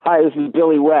Hi, this is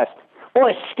Billy West.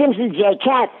 Or Stimson J.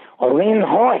 Cat. Or Lynn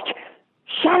Hort.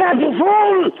 Shut up, you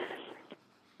fool!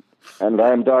 And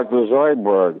I'm Dr.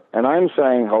 Zoidberg, and I'm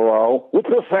saying hello with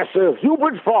Professor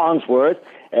Hubert Farnsworth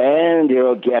and your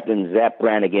old Captain Zap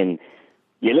Brannigan.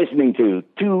 You're listening to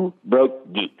Two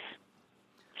Broke Geeks.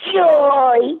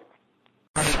 Joy!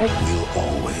 We'll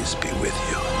always be with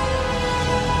you.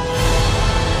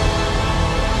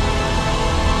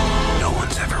 No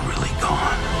one's ever really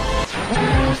gone.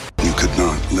 You could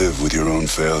not live with your own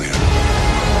failure.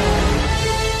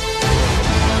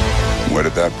 Where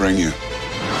did that bring you?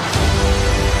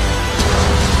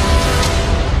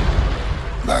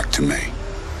 Back to me.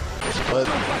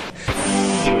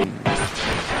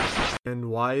 And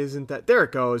why isn't that? There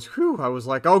it goes. Whew, I was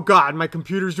like, oh god, my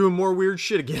computer's doing more weird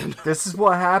shit again. This is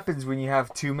what happens when you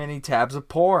have too many tabs of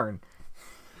porn.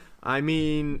 I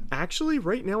mean, actually,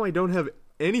 right now I don't have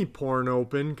any porn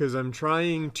open because I'm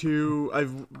trying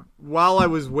to. While I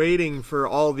was waiting for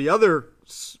all the other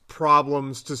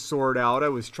problems to sort out, I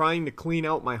was trying to clean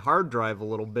out my hard drive a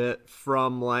little bit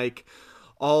from like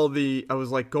I was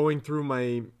like going through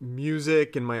my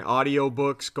music and my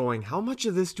audiobooks going, how much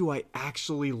of this do I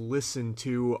actually listen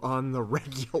to on the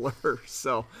regular?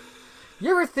 So,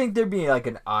 you ever think there'd be like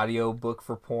an audiobook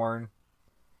for porn?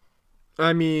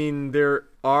 I mean, there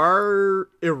are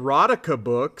erotica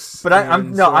books, but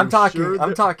I'm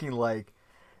talking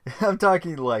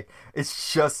like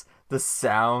it's just the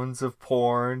sounds of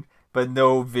porn, but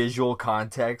no visual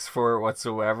context for it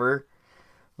whatsoever.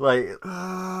 Like,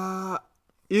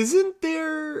 isn't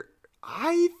there?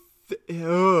 I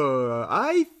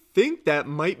think that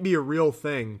might be a real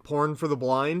thing. Porn for the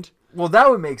blind. Well, that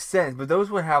would make sense, but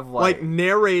those would have like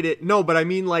narrated. No, but I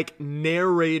mean like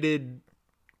narrated.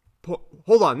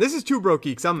 Hold on, this is Two Broke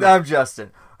Geeks. I'm Justin.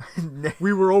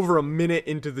 We were over a minute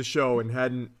into the show and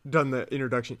hadn't done the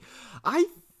introduction. I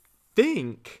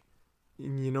think.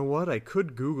 You know what? I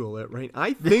could Google it, right?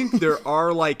 I think there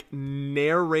are like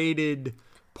narrated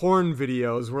porn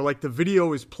videos where like the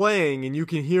video is playing and you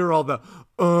can hear all the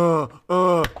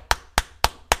oh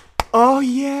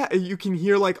yeah, you can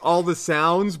hear like all the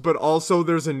sounds, but also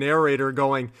there's a narrator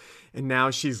going, and now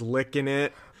she's licking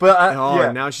it, but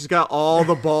and now she's got all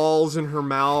the balls in her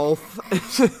mouth.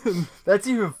 That's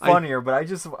even funnier. But I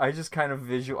just kind of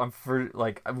visual. I'm for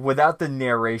like without the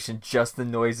narration, just the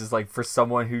noises, like for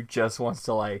someone who just wants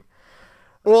to like.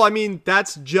 Well, I mean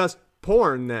that's just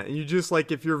porn. That you just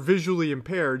like if you're visually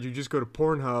impaired, you just go to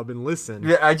Pornhub and listen.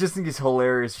 Yeah, I just think it's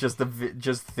hilarious. Just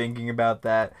thinking about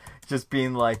that, just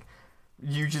being like.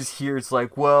 You just hear it's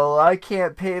like, well, I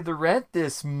can't pay the rent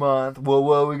this month. Well,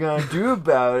 what are we gonna do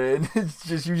about it? It's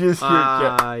just you just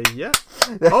hear. Yep.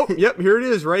 Oh, yep. Here it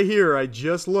is, right here. I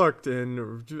just looked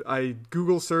and I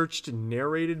Google searched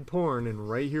narrated porn, and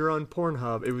right here on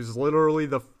Pornhub, it was literally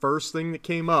the first thing that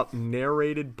came up: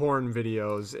 narrated porn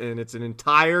videos, and it's an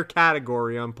entire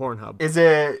category on Pornhub. Is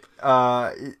it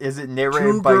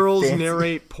narrated Two by girls fancy?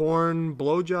 Narrate porn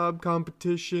blowjob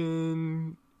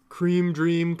competition. Cream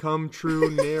Dream Come True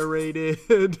narrated.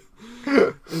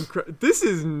 This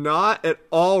is not at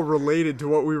all related to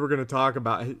what we were going to talk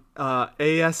about.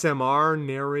 ASMR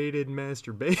narrated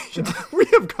masturbation. We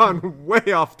have gone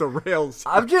way off the rails.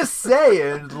 I'm just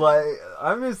saying, like,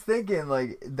 I'm just thinking,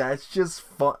 like, that's just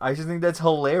fun. I just think that's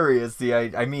hilarious.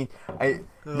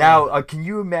 Now, can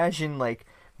you imagine, like,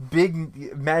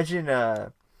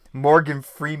 Morgan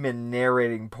Freeman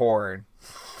narrating porn?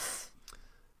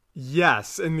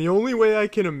 Yes, and the only way I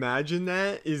can imagine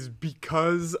that is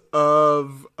because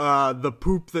of the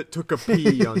poop that took a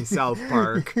pee on South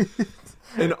Park.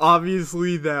 And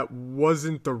obviously that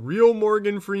wasn't the real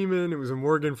Morgan Freeman. It was a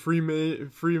Morgan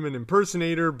Freeman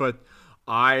impersonator, but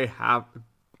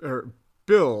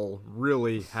Bill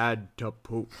really had to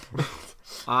poop.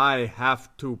 I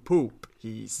have to poop,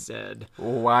 he said.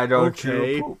 Why don't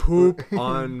you poop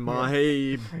on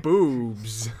my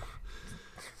boobs.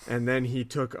 And then he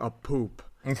took a poop.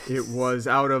 It was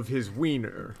out of his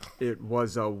wiener. It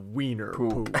was a wiener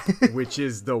poop, which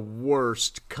is the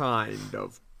worst kind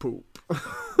of poop.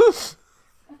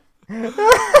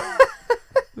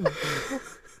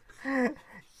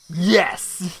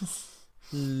 Yes.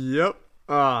 Yep.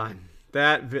 Oh God,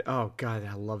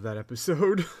 I love that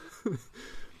episode.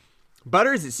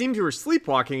 Butters, it seems you were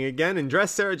sleepwalking again and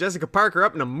dressed Sarah Jessica Parker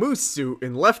up in a moose suit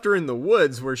and left her in the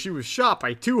woods where she was shot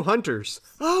by 2 hunters.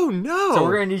 Oh, no. So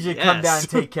we're going to need you to come down and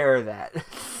take care of that.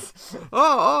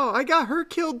 Oh, I got her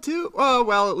killed too? Oh,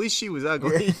 well, at least she was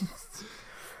ugly.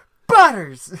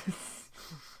 Butters!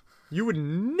 You would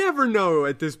never know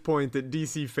at this point that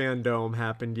DC Fandom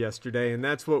happened yesterday, and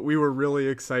that's what we were really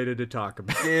excited to talk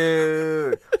about.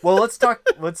 Dude. Well, let's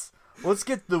let's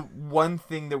get the one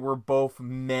thing that we're both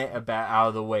met about out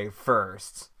of the way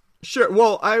first. Sure.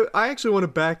 Well, I actually want to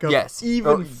back up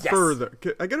even yes. further.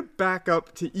 I got to back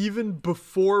up to even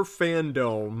before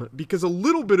Fandome, because a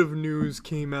little bit of news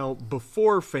came out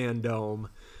before Fandome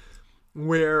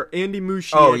where Andy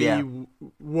Muschietti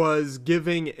was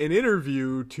giving an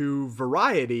interview to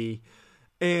Variety,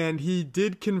 and he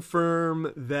did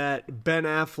confirm that Ben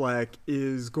Affleck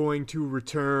is going to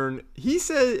return. He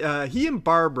said he and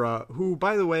Barbara, who,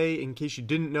 by the way, in case you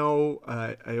didn't know,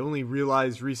 I only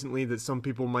realized recently that some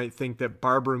people might think that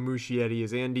Barbara Muschietti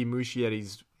is Andy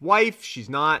Muschietti's wife. She's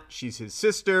not. She's his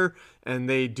sister, and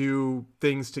they do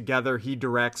things together. He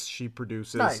directs, she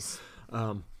produces. Nice.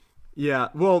 Yeah,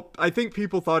 well, I think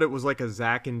people thought it was like a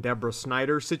Zack and Deborah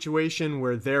Snyder situation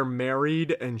where they're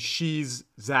married and she's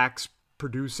Zack's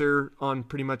producer on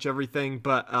pretty much everything,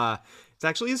 but it's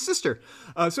actually his sister.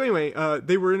 So anyway,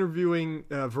 they were interviewing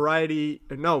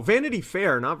Vanity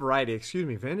Fair, not Variety, excuse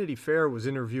me. Vanity Fair was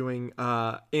interviewing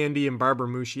Andy and Barbara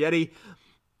Muschietti,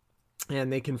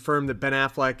 and they confirmed that Ben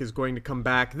Affleck is going to come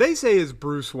back. They say as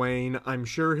Bruce Wayne. I'm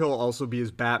sure he'll also be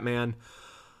as Batman.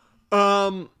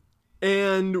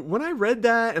 And when I read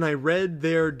that and I read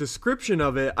their description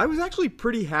of it, I was actually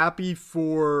pretty happy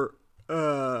for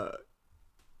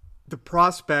the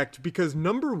prospect, because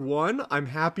number one, I'm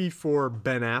happy for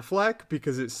Ben Affleck,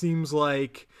 because it seems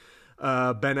like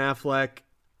Ben Affleck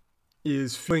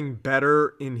is feeling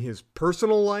better in his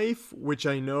personal life, which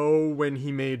I know when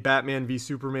he made Batman v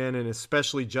Superman and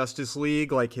especially Justice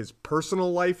League, like his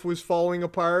personal life was falling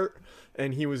apart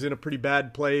and he was in a pretty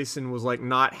bad place and was like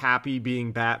not happy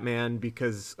being Batman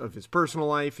because of his personal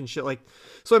life and shit. Like,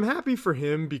 so I'm happy for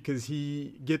him because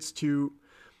he gets to.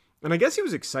 And I guess he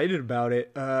was excited about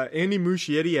it. Andy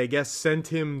Muschietti, I guess, sent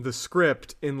him the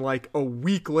script, and like a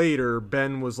week later,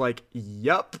 Ben was like,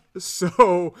 yup.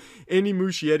 So Andy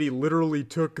Muschietti literally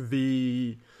took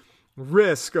the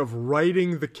risk of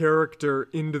writing the character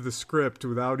into the script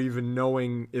without even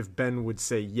knowing if Ben would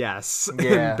say yes.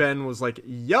 Yeah. And Ben was like,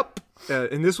 yup.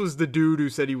 And this was the dude who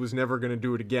said he was never going to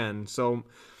do it again. So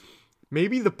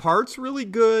maybe the part's really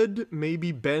good.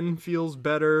 Maybe Ben feels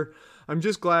better. I'm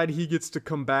just glad he gets to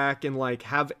come back and like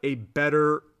have a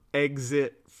better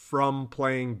exit from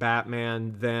playing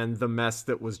Batman than the mess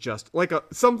that was just like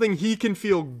something he can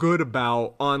feel good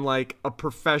about on like a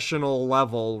professional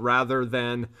level rather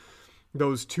than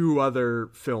those two other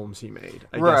films he made.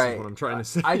 I guess is what I'm trying to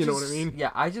say. You know what I mean?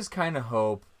 Yeah, I just kind of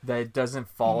hope that it doesn't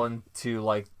fall into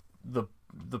like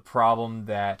the problem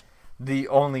that the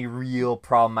only real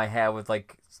problem I have with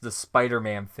like the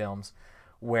Spider-Man films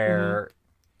where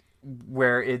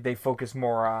they focus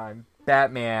more on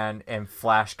Batman and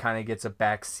Flash kind of gets a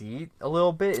back seat a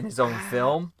little bit in his own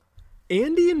film.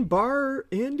 Andy and Barb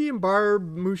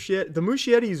Muschietti, the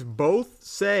Muschiettis both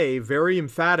say very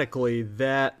emphatically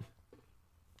that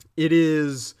it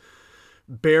is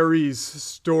Barry's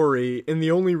story, and the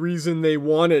only reason they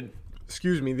wanted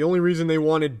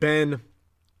Ben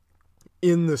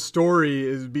in the story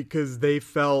is because they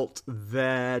felt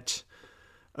that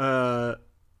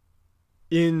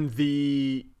in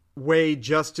the way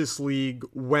Justice League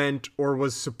went or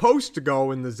was supposed to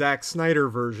go in the Zack Snyder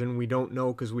version, we don't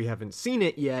know because we haven't seen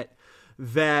it yet,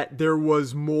 that there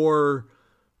was more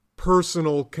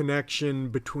personal connection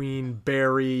between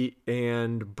Barry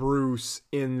and Bruce,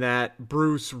 in that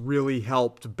Bruce really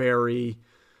helped Barry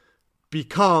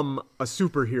become a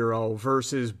superhero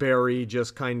versus Barry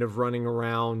just kind of running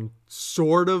around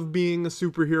sort of being a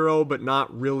superhero but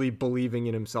not really believing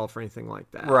in himself or anything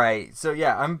like that. Right. So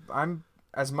yeah, I'm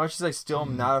as much as I still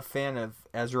am not a fan of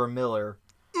Ezra Miller.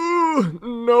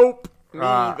 Nope.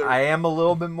 Neither. I am a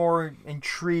little bit more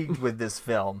intrigued with this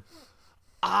film.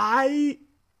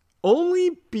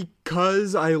 Only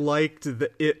because I liked the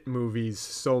It movies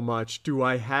so much do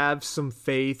I have some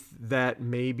faith that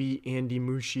maybe Andy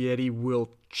Muschietti will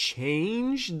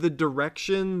change the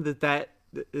direction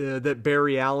that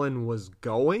Barry Allen was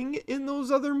going in those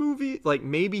other movies. Like,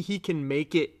 maybe he can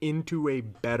make it into a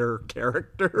better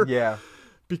character. Yeah.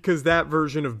 Because that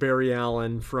version of Barry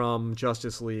Allen from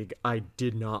Justice League, I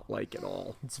did not like at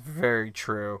all. It's very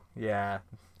true. Yeah.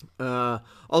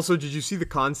 Also, did you see the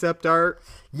concept art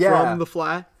from The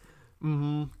Flash?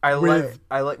 Mm-hmm. I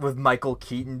like with Michael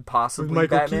Keaton possibly. With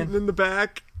Michael Batman. Keaton in the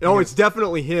back. Oh, it's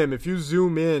definitely him. If you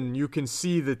zoom in, you can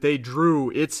see that they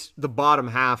drew. It's the bottom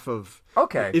half of.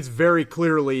 Okay. It's very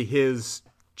clearly his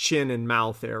chin and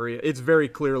mouth area. It's very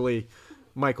clearly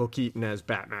Michael Keaton as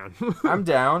Batman. I'm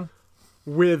down.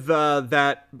 With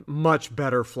that much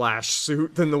better Flash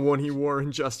suit than the one he wore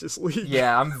in Justice League.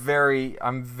 Yeah, I'm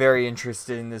very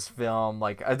interested in this film.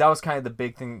 Like that was kind of the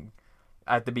big thing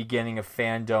at the beginning of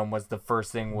Fandom was the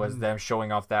first thing was them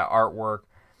showing off that artwork.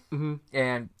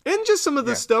 And just some of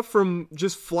the stuff from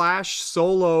just Flash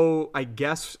solo, I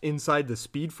guess, inside the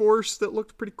Speed Force that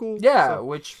looked pretty cool. Yeah,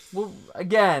 which, well,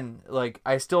 again, like,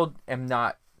 I still am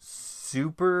not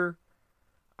super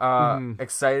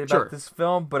excited about this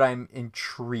film, but I'm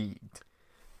intrigued.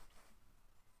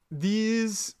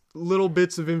 These little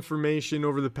bits of information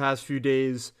over the past few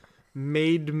days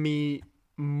made me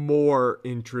more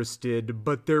interested,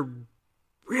 but they're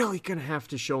really gonna have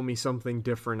to show me something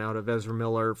different out of Ezra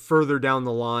Miller further down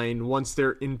the line once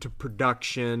they're into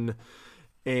production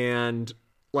and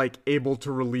like able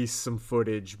to release some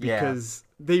footage, because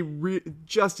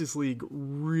Justice League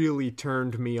really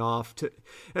turned me off to,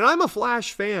 and I'm a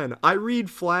Flash fan. I read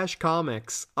Flash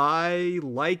comics. I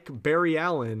like Barry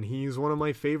Allen. He's one of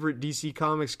my favorite DC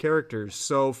Comics characters.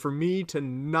 So for me to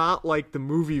not like the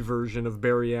movie version of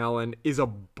Barry Allen is a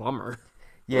bummer.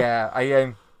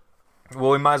 Yeah,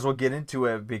 well, we might as well get into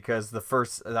it, because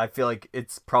I feel like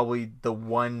it's probably the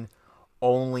one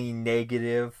only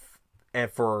negative,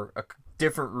 and for a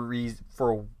different reason,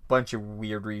 for a bunch of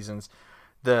weird reasons.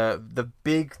 The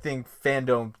big thing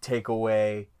Fandom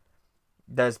takeaway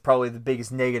that's probably the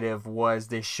biggest negative was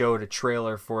they showed a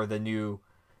trailer for the new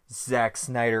Zack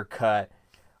Snyder cut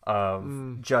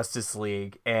of Justice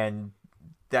League, and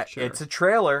that it's a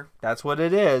trailer. That's what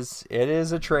it is. It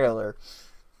is a trailer.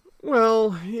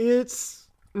 Well, it's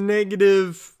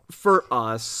negative for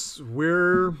us.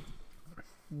 We're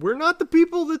not the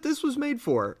people that this was made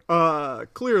for.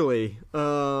 Clearly.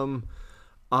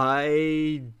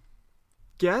 I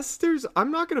guess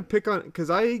I'm not going to pick on,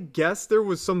 because I guess there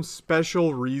was some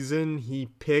special reason he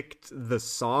picked the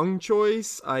song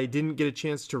choice. I didn't get a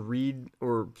chance to read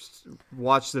or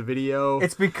watch the video.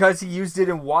 It's because he used it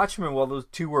in Watchmen while those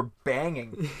two were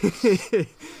banging.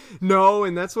 No,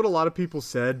 and that's what a lot of people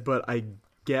said, but I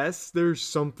guess there's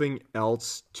something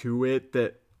else to it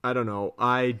that, I don't know,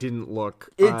 I didn't look.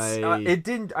 I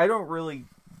don't really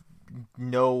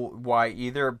know why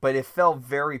either, but it felt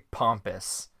very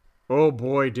pompous. Oh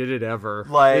boy, did it ever.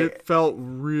 It felt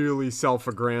really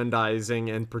self-aggrandizing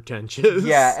and pretentious.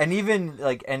 Yeah, and even,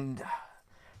 and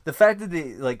the fact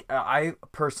that I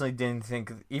personally didn't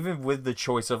think, even with the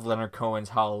choice of Leonard Cohen's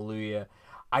Hallelujah,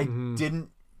 I didn't,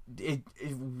 it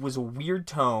was a weird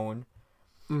tone.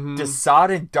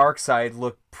 Desaad and Darkseid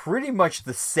look pretty much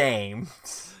the same.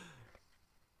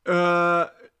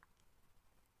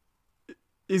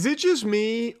 Is it just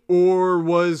me, or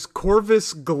was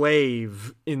Corvus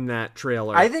Glaive in that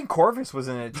trailer? I think Corvus was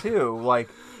in it too.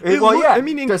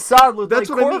 Desaad looked like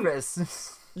Corvus. I mean.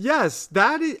 Yes,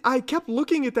 I kept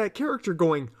looking at that character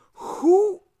going,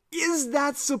 who is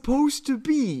that supposed to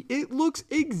be? It looks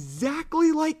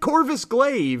exactly like Corvus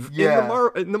Glaive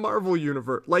in the Marvel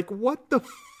universe. Like, what the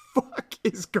fuck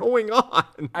is going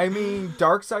on? I mean,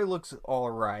 Darkseid looks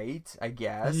alright, I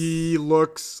guess. He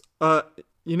looks,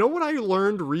 you know what I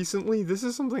learned recently? This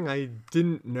is something I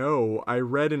didn't know. I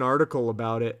read an article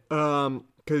about it.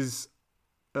 Because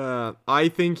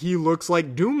I think he looks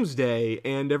like Doomsday,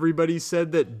 and everybody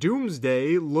said that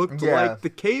Doomsday looked like the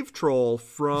cave troll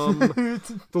from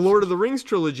the Lord of the Rings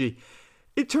trilogy.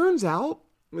 It turns out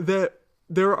that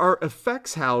there are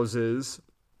effects houses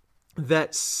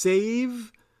that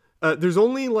save. There's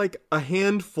only like a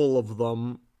handful of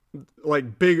them,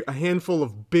 a handful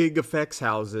of big effects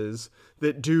houses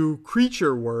that do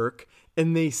creature work,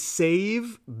 and they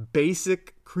save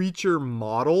basic creature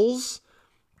models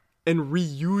and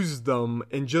reuse them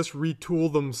and just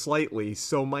retool them slightly.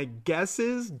 So my guess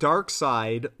is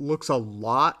Darkseid looks a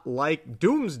lot like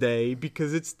Doomsday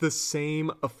because it's the same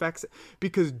effects.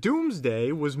 Because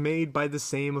Doomsday was made by the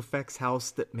same effects house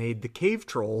that made the cave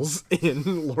trolls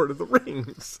in Lord of the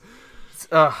Rings.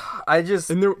 There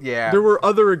were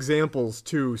other examples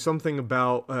too. Something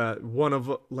about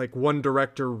one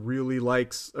director really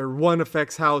likes, or one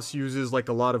effects house uses like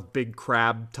a lot of big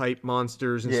crab type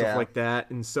monsters and stuff like that,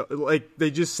 and so like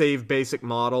they just save basic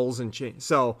models and change.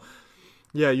 So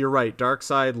yeah, you're right.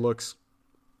 Darkseid looks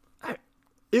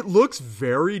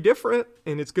very different,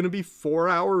 and it's going to be 4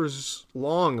 hours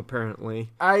long apparently.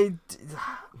 I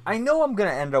know I'm going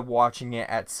to end up watching it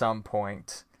at some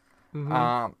point.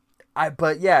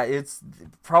 But yeah, it's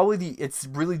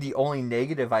really the only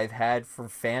negative I've had from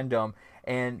Fandom,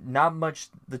 and not much.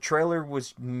 The trailer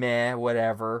was meh,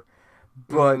 whatever,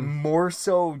 but more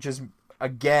so just,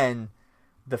 again,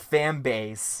 the fan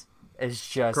base is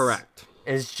just correct.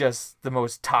 Is just the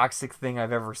most toxic thing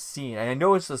I've ever seen. And I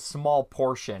know it's a small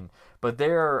portion, but they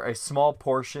are a small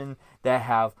portion that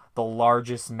have the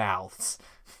largest mouths.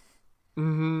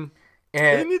 And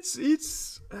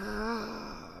it's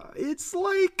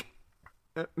like,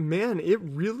 man, it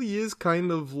really is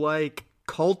kind of like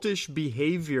cultish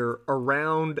behavior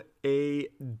around a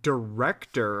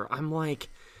director. I'm like,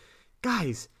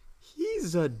 guys,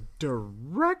 he's a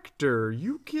director.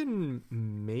 You can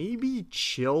maybe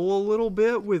chill a little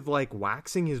bit with like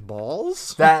waxing his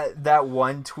balls. That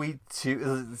one tweet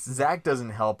too, Zach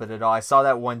doesn't help it at all. I saw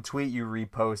that one tweet you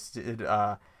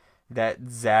reposted, that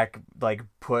Zach like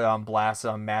put on blast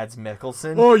on Mads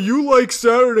Mikkelsen. Oh, you like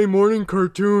Saturday morning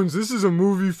cartoons? This is a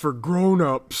movie for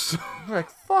grown-ups. Like,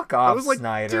 fuck off, I was like,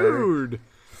 Snyder. dude,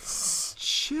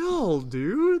 chill,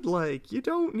 dude. Like, you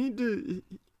don't need to.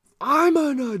 I'm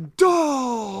an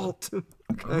adult.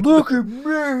 Look at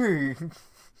me.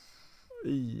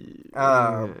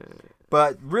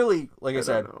 But really, like I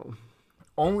said, know.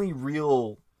 only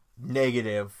real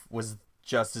negative was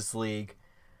Justice League.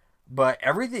 But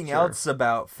everything else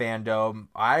about fandom,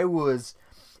 I was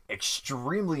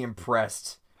extremely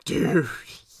impressed. Dude,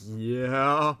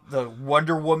 yeah. The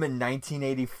Wonder Woman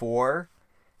 1984.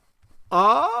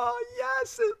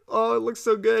 Yes. It looks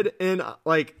so good. And,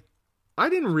 like, I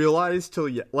didn't realize till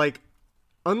yet, like,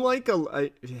 unlike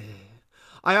I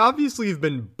obviously have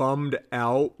been bummed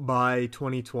out by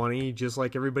 2020, just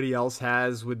like everybody else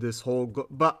has with this whole,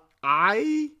 but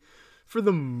I, for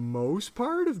the most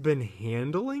part, have been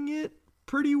handling it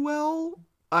pretty well,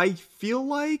 I feel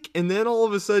like. And then all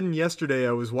of a sudden yesterday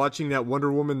I was watching that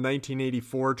Wonder Woman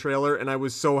 1984 trailer and I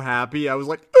was so happy. I was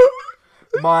like,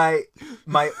 my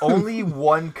only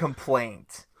one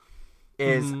complaint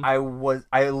is I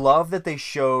love that they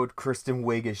showed Kristen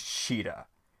Wiig as Cheetah.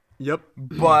 Yep.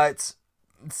 But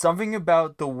something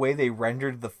about the way they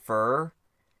rendered the fur,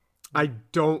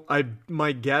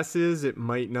 my guess is it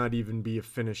might not even be a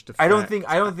finished effect. I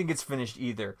don't think it's finished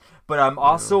either. But I'm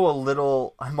also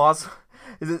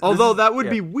although that would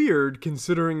be weird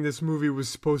considering this movie was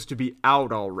supposed to be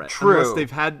out already. True.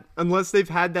 Unless they've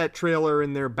had that trailer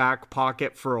in their back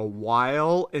pocket for a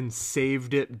while and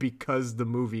saved it because the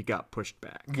movie got pushed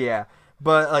back. Yeah.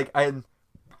 But like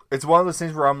it's one of those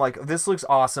things where I'm like, this looks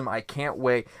awesome, I can't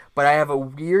wait. But I have a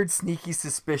weird sneaky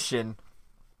suspicion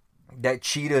that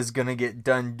Cheetah's gonna get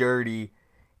done dirty,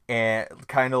 and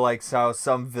kind of like how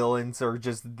some villains are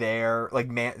just there, like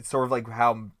sort of like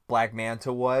how Black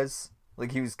Manta was,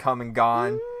 like he was come and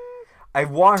gone. I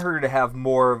want her to have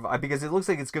more of, because it looks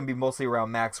like it's gonna be mostly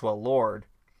around Maxwell Lord.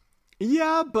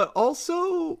 Yeah, but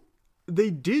also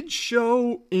they did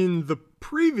show in the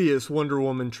previous Wonder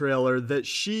Woman trailer that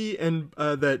she and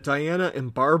that Diana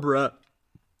and Barbara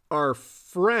are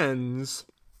friends.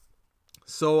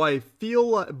 So I feel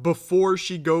like before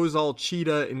she goes all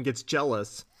cheetah and gets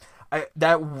jealous.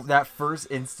 That first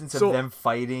instance of them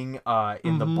fighting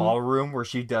in the ballroom where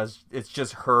she does, it's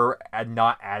just her and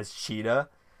not as Cheetah.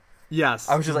 Yes.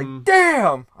 I was just like,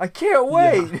 damn, I can't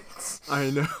wait. Yeah, I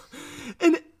know.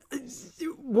 And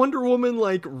Wonder Woman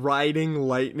like riding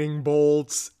lightning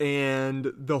bolts and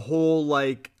the whole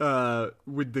like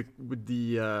with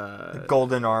the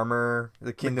golden armor,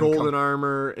 the golden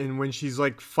armor, and when she's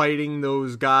like fighting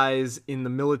those guys in the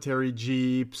military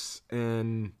jeeps,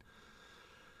 and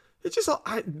it's just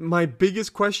my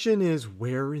biggest question is,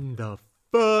 where in the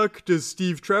fuck does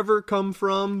Steve Trevor come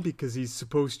from? Because he's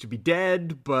supposed to be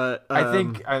dead, but I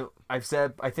think I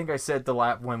said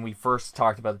when we first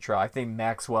talked about the trial, I think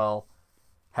Maxwell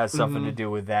has something to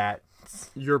do with that.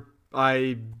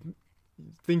 I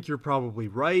think you're probably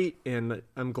right, and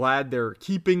I'm glad they're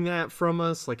keeping that from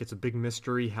us. Like, it's a big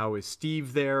mystery. How is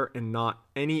Steve there and not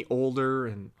any older?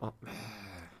 And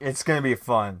it's gonna be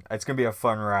fun. It's gonna be a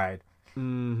fun ride.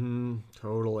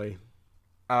 Totally.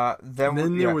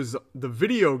 Then there was the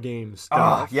video game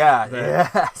stuff.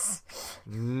 Yes.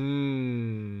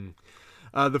 The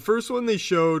first one they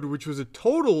showed, which was a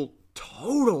total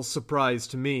surprise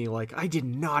to me. Like, I did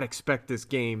not expect this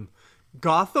game.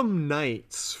 Gotham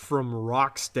Knights from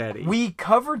Rocksteady. We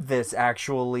covered this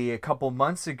actually a couple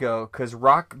months ago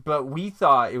but we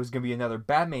thought it was going to be another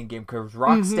Batman game because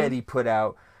Rocksteady put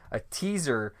out a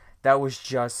teaser that was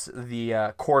just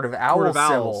the Court of Owls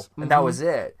symbol, and that was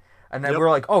it. And then we were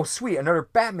like, oh, sweet, another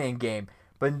Batman game.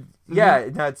 But yeah,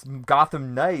 that's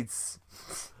Gotham Knights.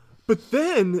 But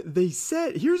then they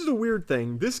said, here's the weird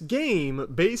thing. This game,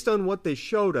 based on what they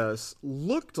showed us,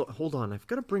 looked... Hold on, I've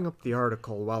got to bring up the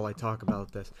article while I talk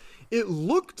about this. It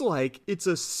looked like it's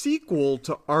a sequel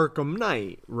to Arkham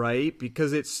Knight, right?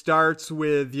 Because it starts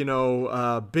with,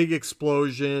 big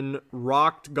explosion,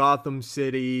 rocked Gotham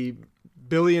City,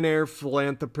 billionaire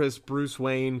philanthropist Bruce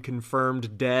Wayne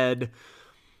confirmed dead.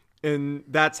 And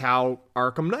that's how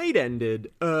Arkham Knight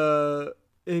ended.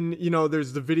 And,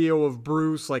 there's the video of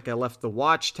Bruce, like, I left the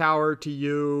watchtower to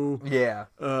you. Yeah.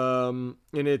 And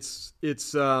it's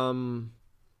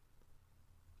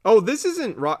Oh, this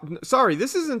isn't Sorry,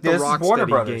 this isn't the This is Warner Rocksteady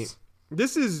Brothers. game.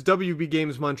 This is WB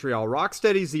Games Montreal.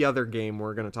 Rocksteady's the other game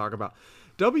we're going to talk about.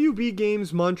 WB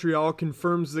Games Montreal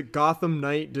confirms that Gotham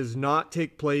Knight does not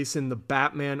take place in the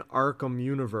Batman Arkham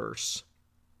universe.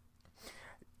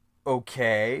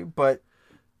 Okay, but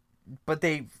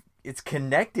it's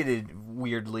connected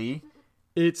weirdly.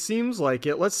 It seems like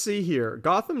it. Let's see here.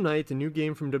 Gotham Knight, the new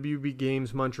game from WB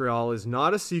Games Montreal, is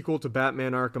not a sequel to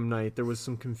Batman Arkham Knight. There was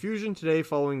some confusion today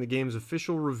following the game's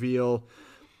official reveal.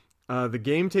 The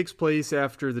game takes place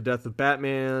after the death of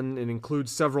Batman and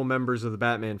includes several members of the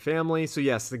Batman family. So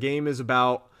yes, the game is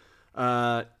about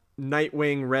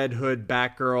Nightwing, Red Hood,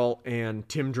 Batgirl, and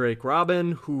Tim Drake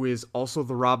Robin, who is also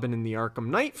the Robin in the Arkham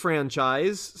Knight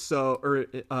franchise.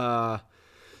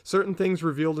 Certain things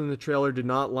revealed in the trailer did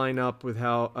not line up with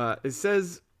how it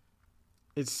says.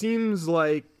 It seems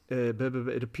like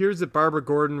it appears that Barbara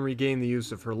Gordon regained the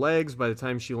use of her legs by the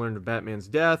time she learned of Batman's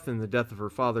death and the death of her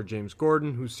father, James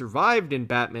Gordon, who survived in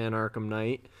Batman Arkham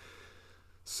Knight.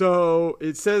 So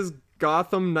it says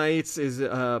Gotham Knights is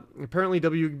apparently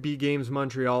WB Games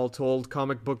Montreal told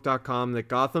comicbook.com that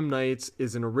Gotham Knights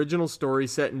is an original story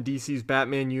set in DC's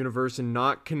Batman universe and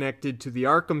not connected to the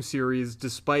Arkham series,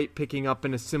 despite picking up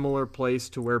in a similar place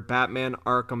to where Batman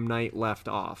Arkham Knight left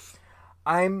off.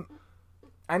 I'm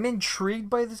intrigued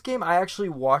by this game. I actually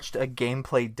watched a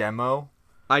gameplay demo.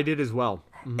 I did as well.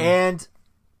 Mm-hmm. And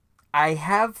I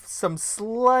have some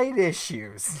slight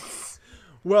issues.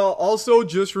 Well, also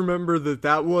just remember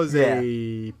that was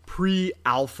a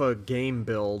pre-alpha game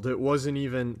build. It wasn't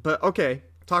even... But okay,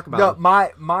 talk about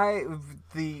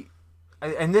it.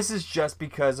 And this is just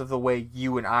because of the way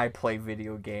you and I play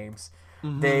video games.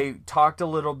 Mm-hmm. They talked a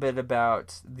little bit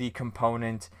about the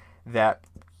component that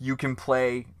you can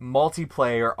play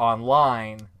multiplayer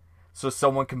online, so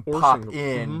someone can pop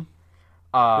in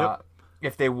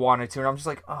if they wanted to. And I'm just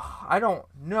like, oh, I don't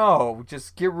know.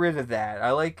 Just get rid of that. I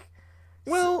like...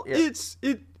 Well,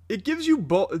 it gives you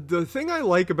both. The thing I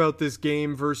like about this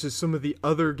game versus some of the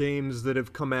other games that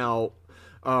have come out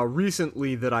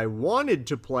recently that I wanted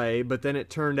to play, but then it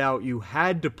turned out you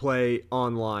had to play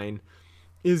online,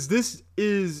 is this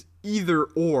is either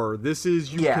or. This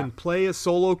is you can play a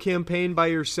solo campaign by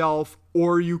yourself,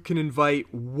 or you can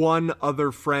invite one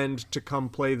other friend to come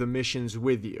play the missions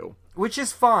with you. Which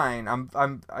is fine.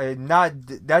 I'm not.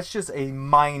 That's just a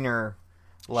minor,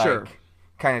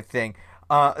 kind of thing.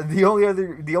 The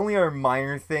only other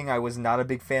minor thing I was not a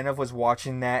big fan of was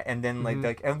watching that, and then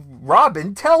and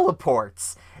Robin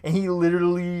teleports, and he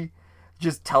literally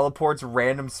just teleports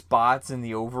random spots in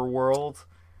the overworld.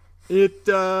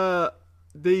 Their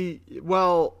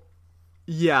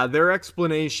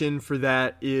explanation for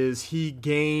that is he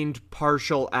gained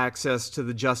partial access to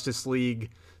the Justice League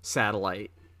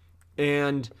satellite,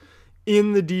 and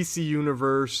in the DC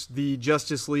universe, the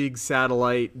Justice League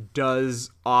satellite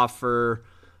does offer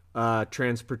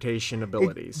transportation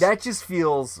abilities. That just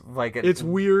feels like it's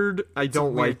weird. I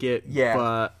don't like it. Yeah,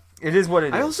 but it is what it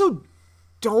is. I also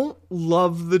don't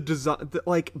love the design.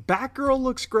 Like, Batgirl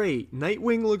looks great.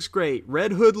 Nightwing looks great.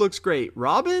 Red Hood looks great.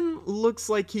 Robin looks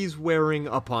like he's wearing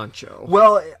a poncho.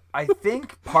 Well, I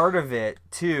think part of it,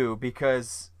 too,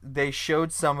 because they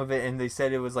showed some of it and they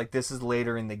said it was like, this is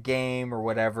later in the game or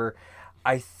whatever.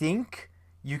 I think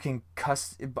you can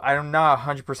I'm not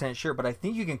 100% sure, but I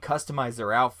think you can customize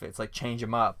their outfits, like change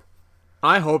them up.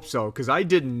 I hope so, because I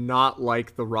did not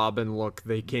like the Robin look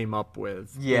they came up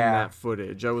with in that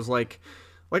footage. I was like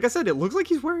I said, it looks like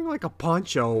he's wearing like a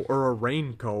poncho or a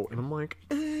raincoat, and I'm like,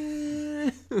 eh.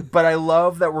 But I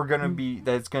love that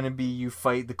it's gonna be you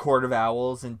fight the Court of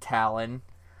Owls and Talon.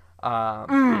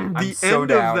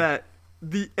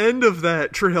 The end of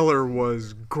that trailer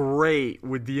was great,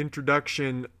 with the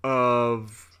introduction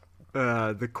of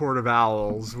the Court of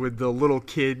Owls, with the little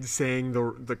kid saying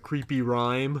the creepy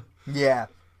rhyme. Yeah,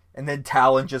 and then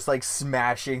Talon just like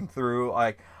smashing through.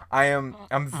 Like I'm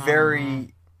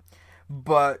very,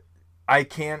 but I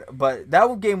can't. But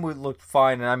that game would look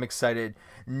fine, and I'm excited.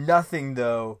 Nothing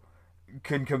though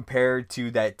can compare to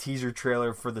that teaser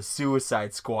trailer for the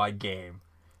Suicide Squad game.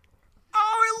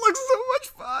 Oh, it looks so much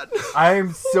fun!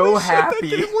 I'm so happy.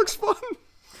 That game looks fun.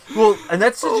 Well, and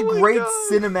that's such a great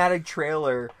cinematic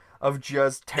trailer of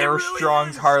just Tara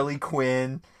Strong's Harley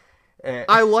Quinn.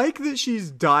 I like that she's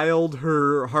dialed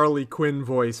her Harley Quinn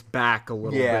voice back a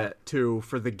little bit, too,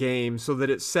 for the game, so that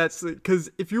it sets... Because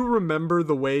if you remember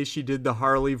the way she did the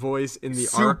Harley voice in the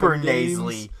Arkham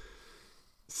games,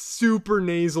 super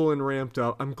nasal and ramped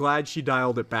up. I'm glad she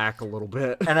dialed it back a little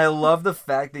bit. And I love the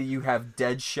fact that you have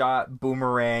Deadshot,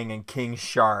 Boomerang, and King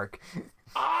Shark.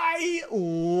 I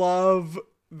love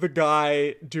the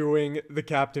guy doing the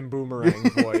Captain Boomerang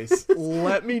voice.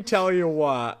 Let me tell you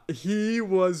what, he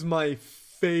was my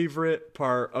favorite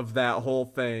part of that whole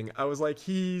thing. I was like,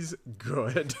 he's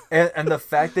good. And the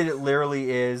fact that it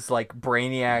literally is like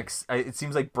Brainiac's, it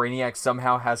seems like Brainiac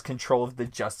somehow has control of the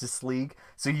Justice League,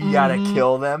 so you gotta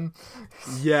kill them.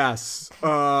 Yes.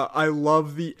 I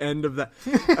love the end of that.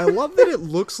 I love that it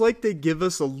looks like they give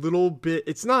us a little bit,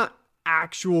 it's not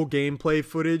actual gameplay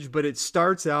footage, but it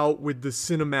starts out with the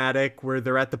cinematic where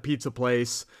they're at the pizza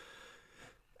place.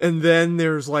 And then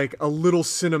there's like a little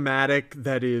cinematic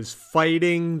that is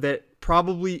fighting that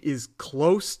probably is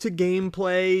close to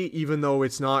gameplay, even though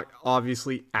it's not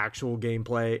obviously actual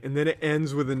gameplay. And then it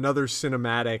ends with another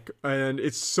cinematic. And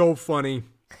it's so funny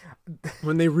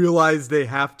when they realize they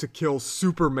have to kill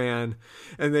Superman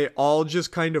and they all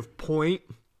just kind of point.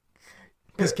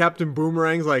 Because Captain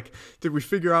Boomerang's like, did we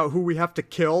figure out who we have to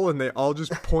kill? And they all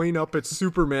just point up at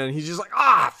Superman. He's just like,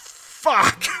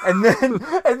 fuck. And then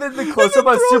the close up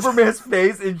on Superman's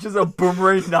face is just a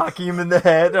boomerang knocking him in the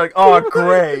head. They're like, oh,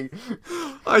 great.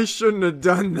 I shouldn't have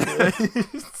done that.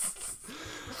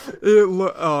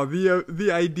 The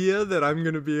idea that I'm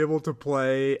going to be able to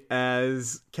play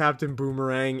as Captain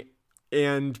Boomerang,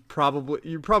 and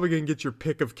you're probably going to get your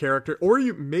pick of character, or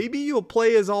maybe you'll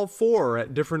play as all four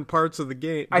at different parts of the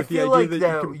game. But I feel the idea like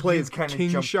that you can play as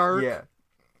King Shark. Yeah.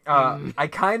 I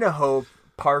kind of hope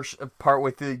part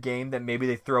with the game that maybe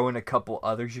they throw in a couple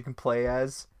others you can play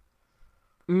as.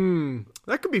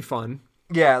 That could be fun.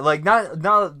 Yeah, like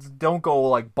not don't go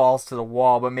like balls to the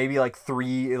wall, but maybe like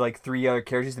three other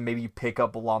characters that maybe you pick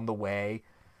up along the way.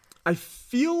 I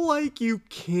feel like you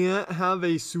can't have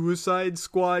a Suicide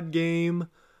Squad game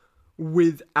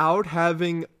without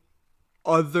having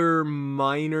other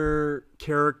minor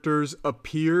characters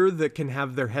appear that can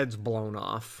have their heads blown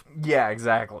off. Yeah,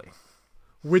 exactly.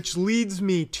 Which leads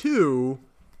me to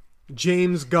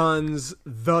James Gunn's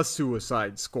The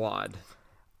Suicide Squad.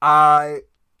 I've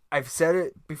said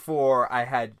it before. I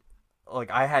had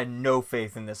no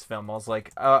faith in this film. I was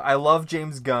like, I love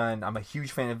James Gunn. I'm a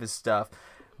huge fan of his stuff.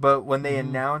 But when they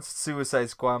announced Suicide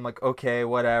Squad, I'm like, okay,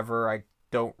 whatever. I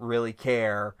don't really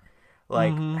care.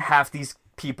 Like, half these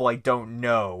people I don't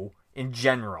know in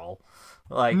general.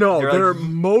 Like, no, they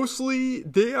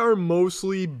are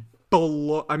mostly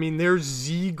below. I mean, they're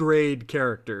Z grade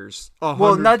characters. 100%,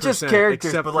 well, not just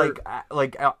characters, but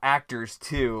like actors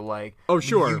too. Like, oh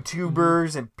sure,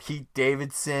 YouTubers and Pete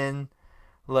Davidson.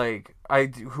 Like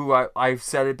I've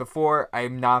said it before.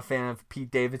 I'm not a fan of Pete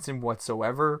Davidson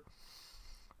whatsoever.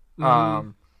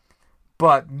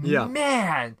 But yeah.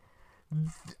 Man,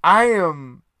 I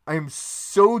am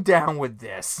so down with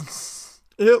this.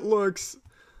 It looks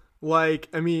like,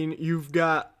 I mean,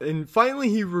 and finally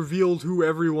he revealed who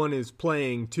everyone is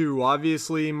playing too.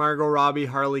 Obviously, Margot Robbie,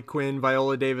 Harley Quinn,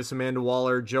 Viola Davis, Amanda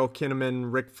Waller, Joe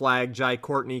Kinnaman, Rick Flag, Jai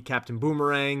Courtney, Captain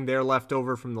Boomerang. They're left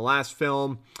over from the last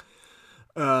film.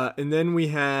 And then we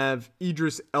have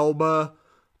Idris Elba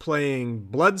playing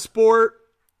Bloodsport.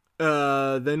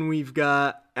 Then we've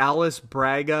got Alice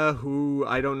Braga, who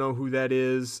I don't know who that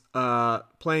is,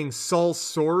 playing Sol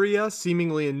Soria,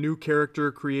 seemingly a new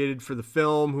character created for the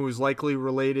film, who is likely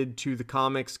related to the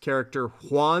comics character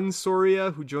Juan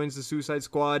Soria, who joins the Suicide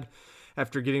Squad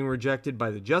after getting rejected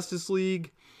by the Justice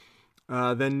League.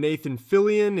 Then Nathan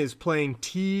Fillion is playing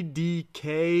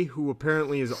TDK, who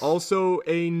apparently is also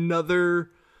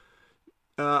another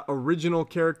original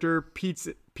character.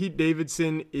 Pete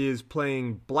Davidson is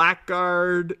playing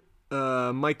Blackguard.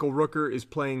 Michael Rooker is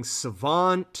playing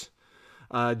Savant.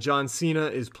 John Cena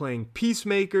is playing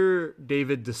Peacemaker.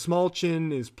 David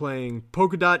DeSmulchin is playing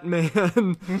Polka Dot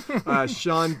Man.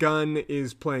 Sean Gunn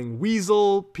is playing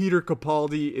Weasel. Peter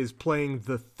Capaldi is playing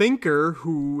The Thinker,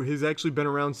 who has actually been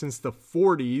around since the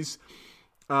 40s.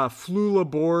 Flula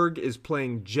Borg is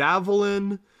playing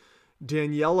Javelin.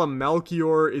 Daniela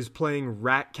Melchior is playing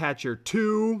Ratcatcher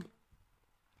 2.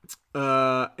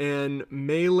 And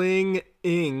Mei Ling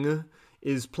Ing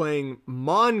is playing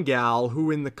Mongal,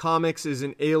 who in the comics is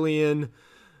an alien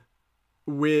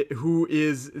who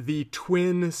is the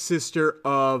twin sister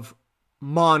of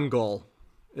Mongol,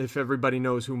 if everybody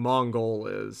knows who Mongol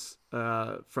is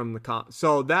from the comics.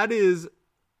 So that is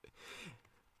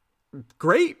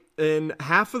great. And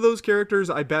half of those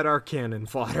characters, I bet, are cannon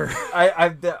fodder.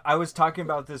 I was talking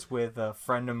about this with a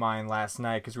friend of mine last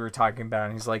night because we were talking about it,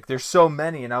 and he's like, there's so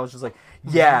many. And I was just like,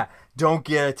 yeah, don't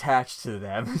get attached to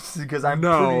them. Because it's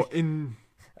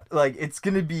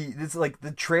going to be, it's like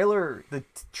the trailer,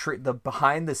 the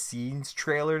behind the scenes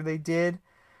trailer they did,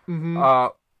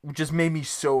 just made me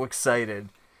so excited.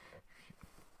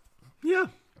 Yeah.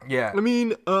 Yeah. I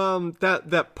mean,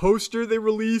 that poster they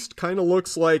released kind of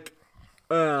looks like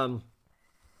a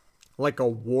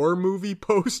war movie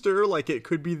poster. Like it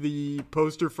could be the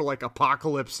poster for like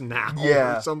Apocalypse Now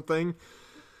or something.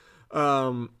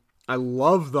 I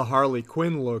love the Harley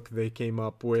Quinn look they came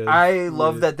up with. I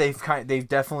love that they've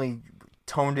definitely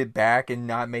toned it back and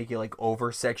not make it like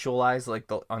over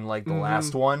sexualized unlike the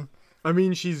last one. I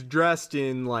mean, she's dressed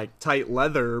in like tight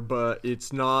leather, but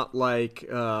it's not like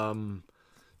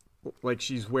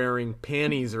she's wearing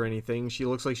panties or anything. She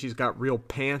looks like she's got real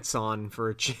pants on for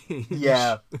a change.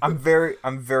 Yeah, I'm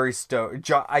very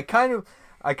stoked. I kind of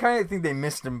think they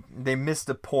missed a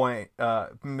point,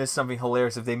 missed something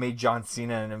hilarious if they made John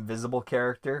Cena an invisible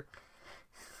character.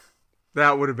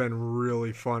 That would have been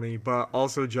really funny, but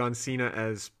also John Cena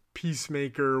as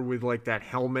Peacemaker with like that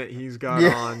helmet he's got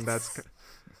on. That's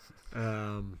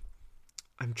I'm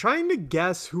trying to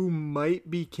guess who might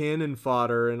be cannon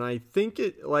fodder, and I think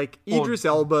Idris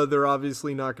Elba they're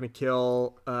obviously not going to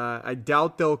kill. I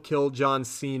doubt they'll kill John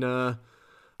Cena.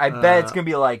 I bet it's going to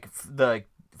be like the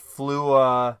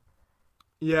Flula.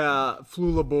 Yeah,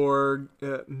 Flula Borg.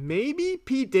 Maybe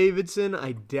Pete Davidson.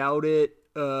 I doubt it.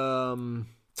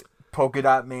 Polka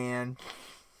Dot Man.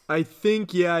 I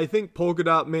think Polka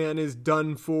Dot Man is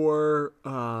done for.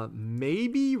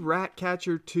 Maybe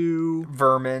Ratcatcher 2.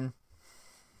 Vermin.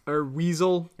 Or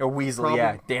Weasel. Or Weasel,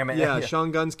 yeah. Damn it. Yeah,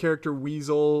 Sean Gunn's character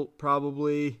Weasel,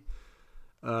 probably.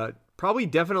 Probably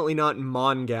definitely not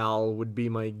Mongal would be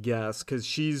my guess, because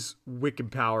she's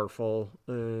wicked powerful.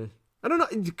 I don't know.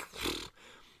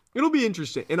 It'll be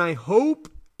interesting. And I hope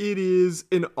it is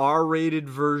an R-rated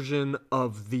version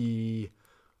of the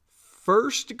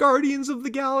first Guardians of the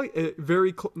Galaxy,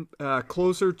 very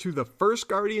closer to the first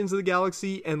Guardians of the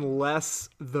Galaxy and less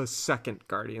the second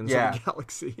Guardians of the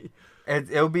Galaxy.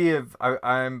 It'll be.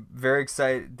 I'm very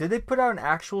excited. Did they put out an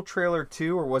actual trailer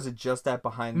too, or was it just that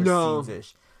behind the scenes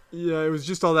ish? Yeah, it was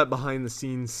just all that behind the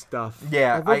scenes stuff.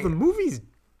 Yeah, although the movie's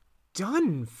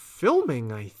done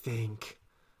filming, I think.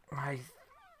 I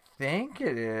think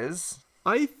it is.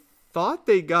 I thought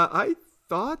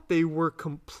they were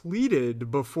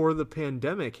completed before the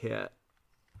pandemic hit.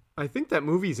 I think that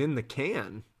movie's in the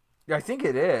can. I think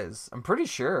it is. I'm pretty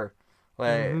sure.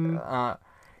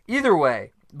 Either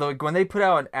way, like when they put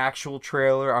out an actual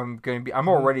trailer, I'm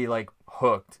already like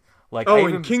hooked. Like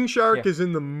and King Shark is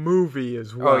in the movie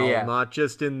as well, not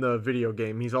just in the video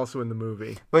game. He's also in the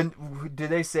movie. But did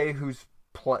they say who's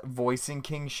voicing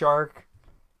King Shark?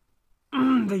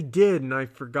 They did, and I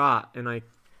forgot, and I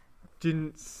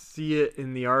didn't see it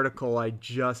in the article I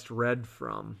just read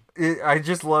from. I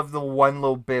just love the one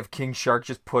little bit of King Shark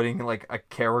just putting like a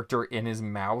character in his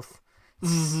mouth.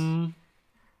 Mm-hmm.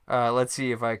 Let's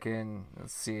see if I can.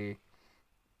 Let's see.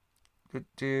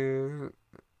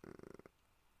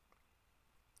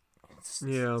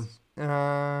 Yeah.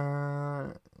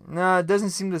 No, it doesn't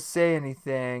seem to say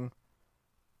anything.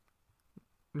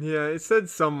 Yeah, it said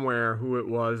somewhere who it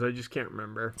was. I just can't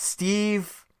remember.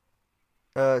 Steve.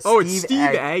 It's Steve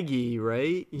Agee,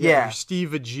 right? Yeah. Or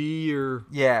Steve Agee or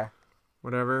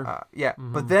whatever. Yeah.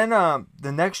 Mm-hmm. But then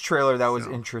the next trailer that was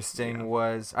interesting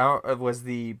was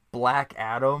the Black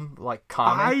Adam like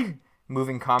comic,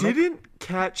 moving comic. Didn't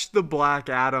catch the Black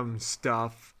Adam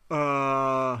stuff.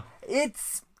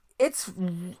 It's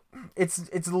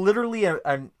literally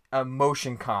a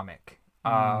motion comic,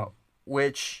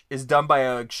 which is done by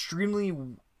an extremely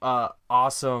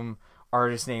awesome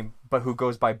artist who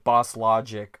goes by Boss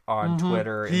Logic on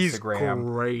Twitter, Instagram. He's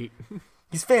great.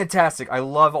 He's fantastic. I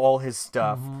love all his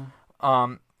stuff.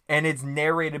 And it's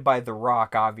narrated by The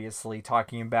Rock, obviously,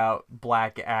 talking about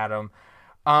Black Adam.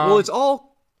 Well, it's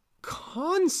all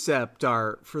concept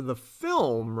art for the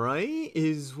film, right?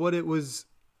 Is what it was.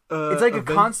 It's like a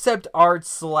concept art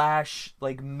 /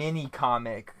 like mini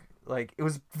comic. Like it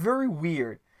was very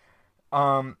weird.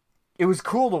 It was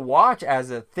cool to watch as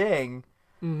a thing.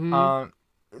 Mm-hmm.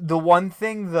 The one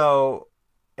thing though,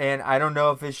 and I don't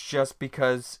know if it's just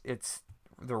because it's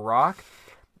The Rock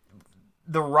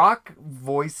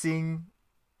voicing,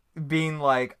 being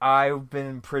like, I've been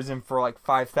in prison for like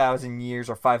 5,000 years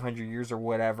or 500 years or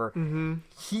whatever. Mm-hmm.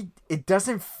 It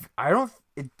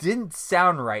didn't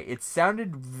sound right. It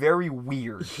sounded very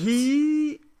weird.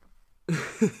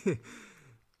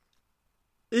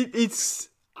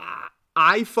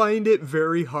 I find it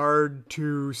very hard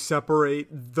to separate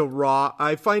The Rock.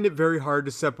 I find it very hard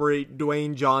to separate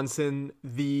Dwayne Johnson,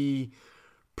 the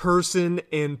person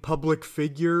and public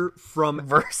figure, from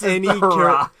any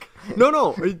Rock.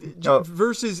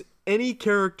 Versus any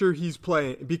character he's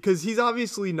playing, because he's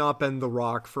obviously not been The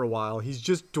Rock for a while. He's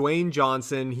just Dwayne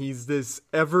Johnson. He's this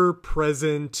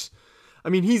ever-present I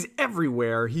mean, he's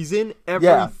everywhere. He's in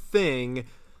everything.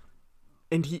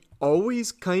 And he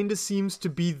always kind of seems to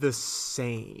be the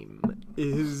same.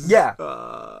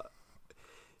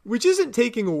 Which isn't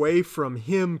taking away from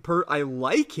him. I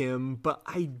like him, but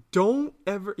I don't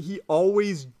ever... He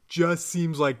always just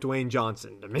seems like Dwayne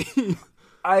Johnson to me.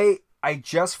 I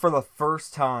just, for the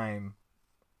first time,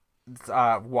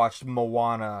 watched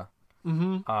Moana.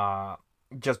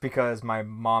 Just because my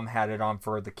mom had it on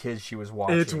for the kids she was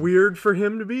watching. It's weird for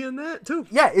him to be in that, too.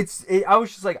 Yeah, I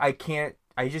was just like,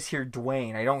 I just hear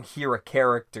Dwayne. I don't hear a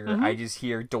character. I just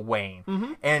hear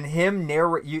Dwayne. And him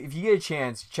narrate. If you get a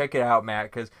chance, check it out,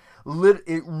 Matt, because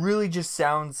it really just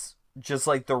sounds just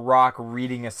like The Rock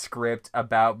reading a script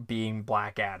about being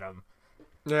Black Adam.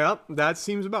 Yeah, that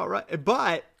seems about right.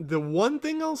 But the one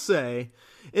thing I'll say,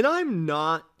 and I'm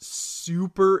not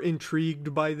super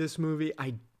intrigued by this movie,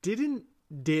 I didn't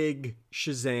dig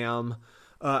Shazam.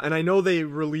 And I know they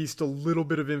released a little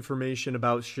bit of information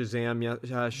about Shazam.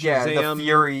 Shazam,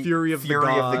 the Fury of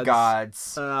the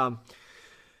Gods.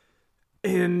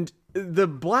 And the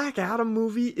Black Adam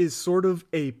movie is sort of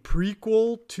a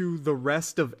prequel to the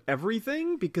rest of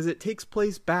everything because it takes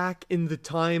place back in the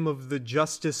time of the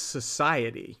Justice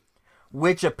Society.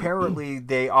 Which apparently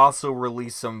they also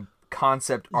released some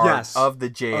concept art of the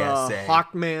JSA.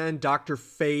 Hawkman, Dr.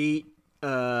 Fate,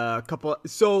 a couple.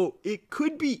 So it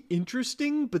could be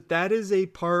interesting, but that is a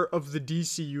part of the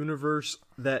DC universe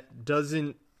that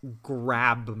doesn't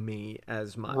grab me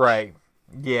as much. Right.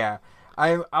 Yeah.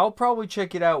 I'll probably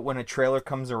check it out when a trailer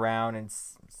comes around, and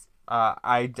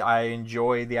I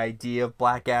enjoy the idea of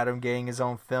Black Adam getting his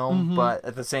own film, but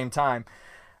at the same time,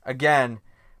 again,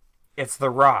 it's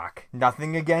The Rock.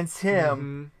 Nothing against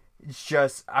him. It's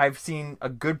just I've seen a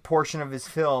good portion of his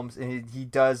films, and he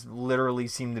does literally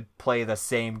seem to play the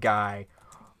same guy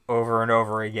over and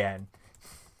over again.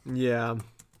 Yeah.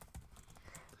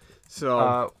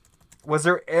 So, was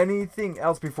there anything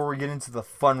else before we get into the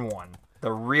fun one?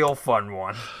 The real fun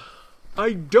one.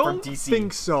 I don't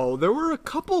think so. There were a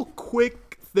couple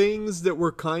quick things that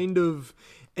were kind of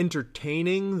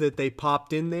entertaining that they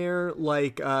popped in there.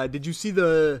 Like, did you see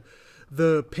the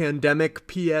pandemic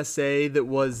PSA that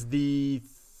was the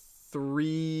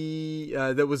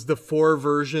four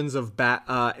versions of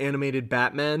animated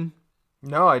Batman?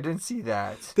 No, I didn't see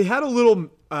that. They had a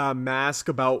little mask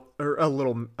about, or a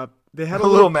little. They had a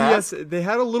little mask. They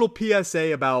had a little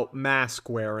PSA about mask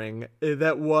wearing.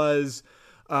 That was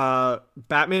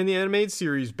Batman the Animated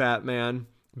Series Batman,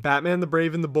 Batman the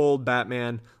Brave and the Bold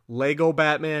Batman, Lego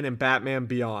Batman, and Batman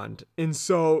Beyond. And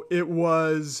so it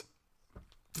was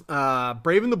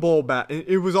Brave and the Bold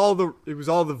It was all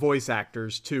the voice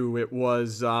actors too. It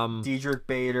was Diedrich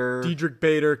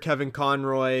Bader, Kevin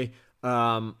Conroy,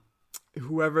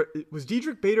 whoever was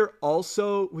Diedrich Bader.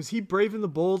 Also, was he Brave and the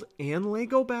Bold and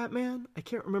Lego Batman? I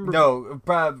can't remember. No,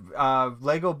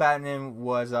 Lego Batman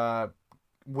was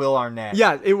Will Arnett.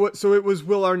 Yeah, it was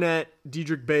Will Arnett,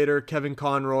 Diedrich Bader, Kevin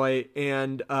Conroy,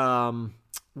 and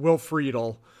Will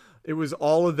Friedle. It was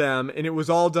all of them, and it was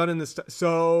all done in this.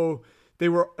 So it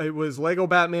was Lego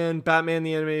Batman, Batman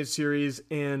the Animated Series,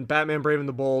 and Batman Brave and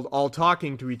the Bold all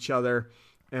talking to each other,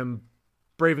 and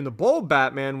Brave and the Bold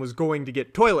Batman was going to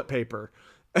get toilet paper.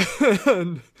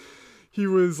 And he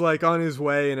was like on his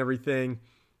way and everything.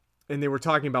 And they were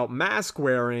talking about mask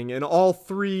wearing, and all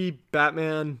three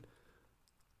Batman,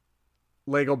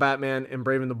 Lego Batman, and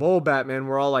Brave and the Bold Batman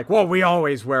were all like, well, we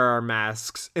always wear our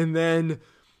masks. And then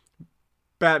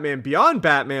Batman Beyond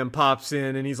Batman pops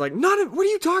in and he's like, what are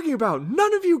you talking about?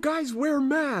 None of you guys wear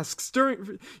masks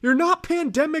you're not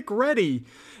pandemic ready.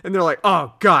 And they're like,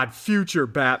 oh God, future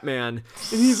Batman.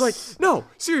 And he's like, no,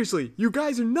 seriously, you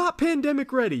guys are not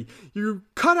pandemic ready. You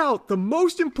cut out the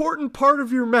most important part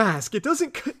of your mask. It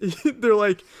doesn't, they're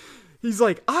like, he's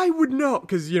like, I would know.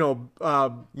 Cause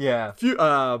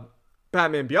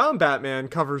Batman Beyond Batman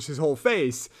covers his whole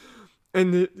face.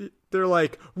 And they're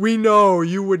like, we know,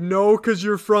 you would know because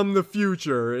you're from the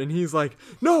future. And he's like,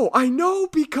 no, I know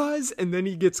because... And then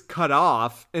he gets cut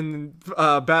off. And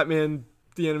Batman,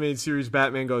 the Animated Series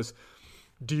Batman goes,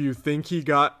 do you think he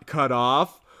got cut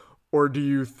off? Or do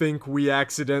you think we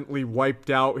accidentally wiped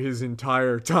out his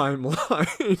entire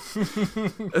timeline?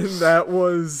 And that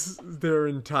was their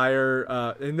entire...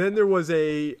 and then there was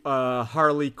a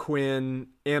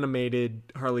animated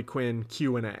Harley Quinn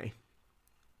Q&A.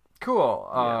 Cool.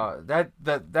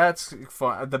 That's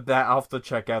fun. I'll have to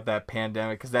check out that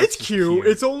pandemic because that's cute.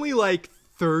 It's only like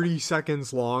 30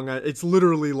 seconds long. It's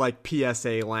literally like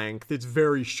PSA length. It's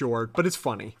very short, but it's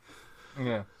funny.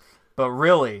 Yeah. But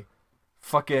really,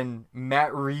 fucking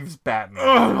Matt Reeves Batman.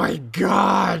 Oh my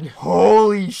god.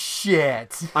 Holy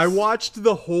shit. I watched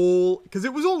the whole, because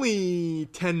it was only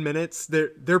 10 minutes.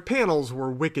 Their panels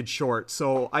were wicked short,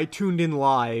 so I tuned in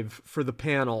live for the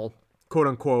panel, quote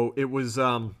unquote. It was,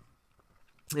 and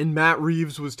Matt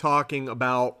Reeves was talking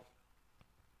about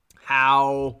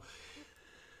how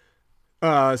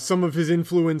some of his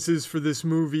influences for this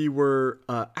movie were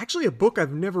actually a book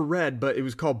I've never read, but it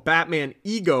was called Batman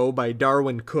Ego by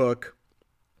Darwin Cook,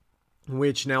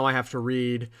 which now I have to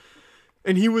read.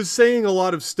 And he was saying a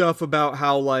lot of stuff about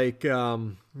how, like,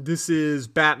 this is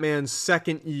Batman's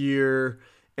second year,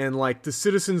 and, like, the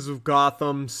citizens of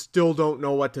Gotham still don't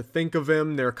know what to think of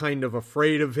him. They're kind of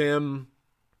afraid of him.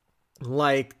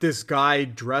 Like, this guy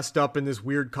dressed up in this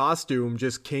weird costume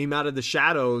just came out of the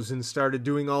shadows and started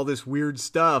doing all this weird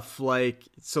stuff, like,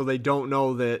 so they don't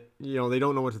know that, you know, they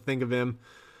don't know what to think of him.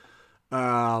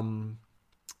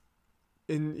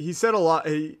 And he said a lot,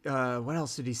 what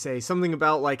else did he say? Something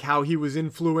about, like, how he was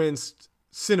influenced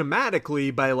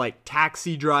cinematically by, like,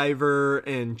 Taxi Driver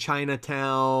and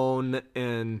Chinatown,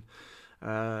 and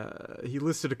he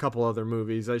listed a couple other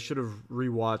movies. I should have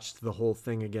rewatched the whole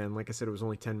thing again. Like I said, it was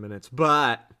only 10 minutes.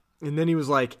 And then he was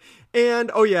like,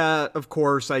 and, oh yeah, of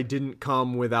course, I didn't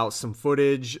come without some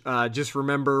footage. Just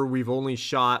remember, we've only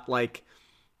shot, like,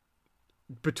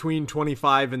 between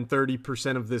 25 and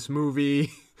 30% of this movie.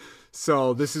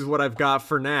 So this is what I've got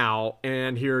for now,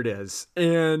 and here it is.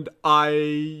 And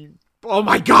oh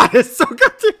my god, it's so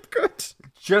goddamn good.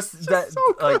 Just that, so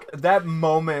like, that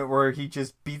moment where he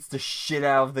just beats the shit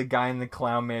out of the guy in the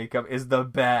clown makeup is the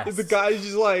best. The guy's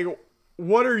just like,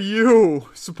 what are you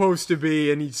supposed to be?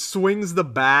 And he swings the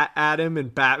bat at him,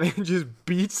 and Batman just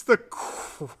beats the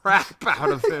crap out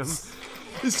of him.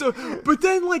 So, but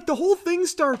then, like, the whole thing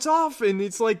starts off, and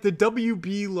it's like the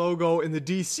WB logo and the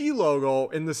DC logo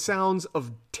and the sounds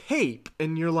of tape,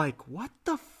 and you're like, what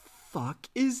the fuck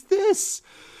is this?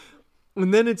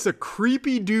 And then it's a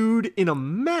creepy dude in a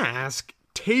mask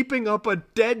taping up a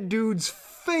dead dude's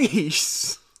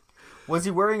face. Was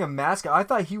he wearing a mask? I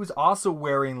thought he was also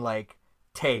wearing, like,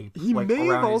 tape. He like, may have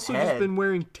around also his head. just been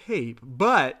wearing tape,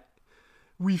 but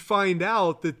we find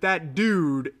out that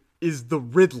dude is the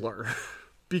Riddler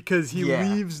because he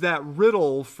leaves that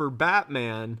riddle for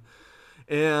Batman.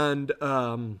 And,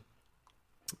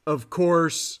 of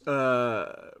course,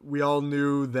 we all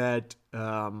knew that...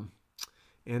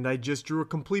 and I just drew a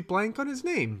complete blank on his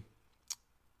name.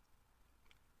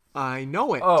 I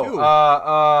know it, too.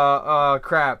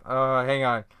 Crap. Hang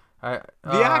on.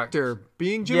 The actor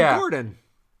being Jim Gordon.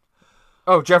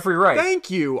 Oh, Jeffrey Wright.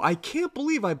 Thank you. I can't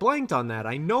believe I blanked on that.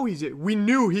 I know we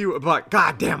knew he, but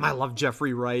goddamn, I love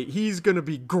Jeffrey Wright. He's going to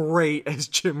be great as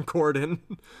Jim Gordon.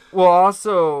 Well,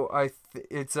 also,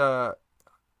 it's Paul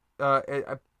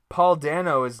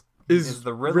Dano is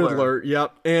the Riddler.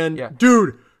 Yep. And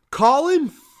dude, Colin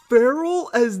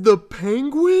Farrell as the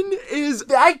Penguin is...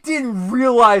 I didn't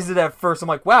realize it at first. I'm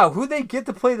like, wow, who'd they get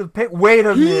to play the Penguin? Wait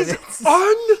a minute. He's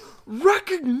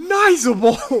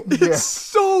unrecognizable. It's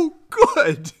so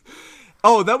good.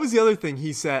 Oh, that was the other thing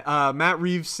he said. Matt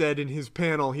Reeves said in his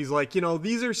panel, he's like, you know,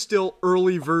 these are still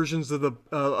early versions of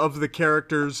the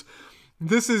characters.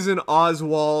 This is an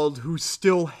Oswald who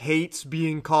still hates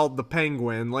being called the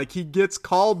Penguin. Like, he gets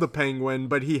called the Penguin,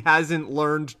 but he hasn't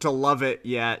learned to love it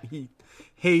yet. He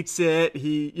hates it.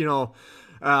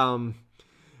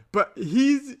 But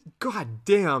he's, god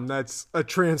damn, that's a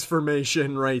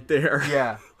transformation right there.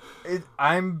 Yeah.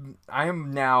 I am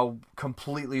now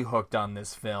completely hooked on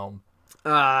this film.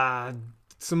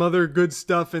 Some other good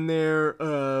stuff in there.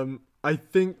 I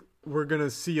think we're going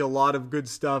to see a lot of good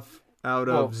stuff out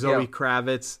of Zoe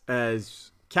Kravitz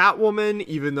as Catwoman,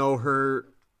 even though her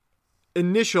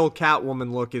initial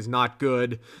Catwoman look is not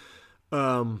good.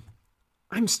 I'm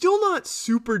still not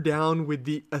super down with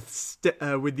the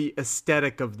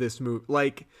aesthetic of this movie.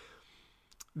 Like,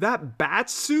 that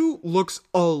Batsuit looks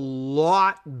a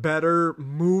lot better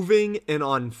moving and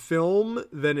on film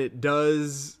than it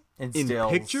does in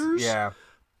pictures. Yeah,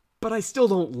 but I still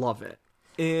don't love it.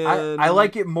 And I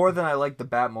like it more than I like the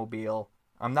Batmobile.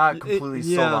 I'm not completely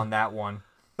sold on that one.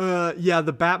 The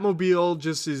Batmobile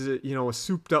just is a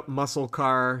souped up muscle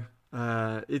car.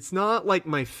 It's not like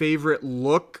my favorite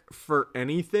look for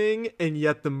anything, and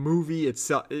yet the movie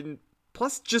itself,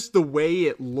 plus just the way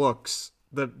it looks,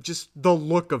 the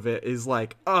look of it is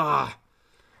like,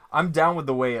 I'm down with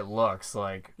the way it looks.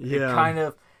 Like, it kind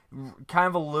of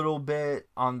a little bit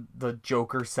on the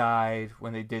Joker side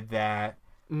when they did that.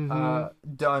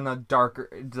 Mm-hmm. Done a darker,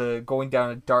 going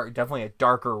down definitely a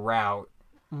darker route.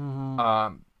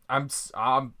 Mm-hmm.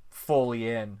 I'm fully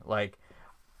in. Like,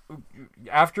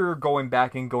 after going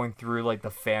back and going through like the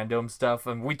fandom stuff,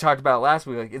 and we talked about it last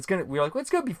week, like it's gonna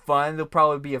be fun. There'll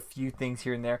probably be a few things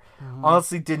here and there.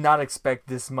 Honestly, did not expect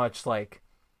this much like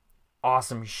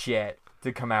awesome shit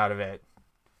to come out of it.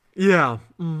 Yeah.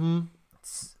 Mm-hmm.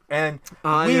 And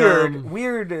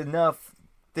weird enough,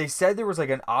 they said there was like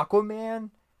an Aquaman.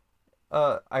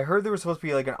 I heard there was supposed to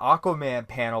be like an Aquaman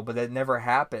panel, but that never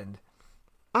happened.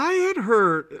 I had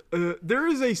heard there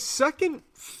is a second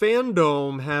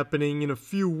fandom happening in a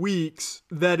few weeks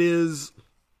that is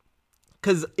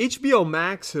because HBO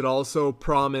Max had also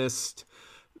promised.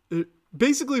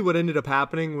 Basically, what ended up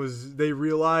happening was they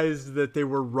realized that they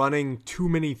were running too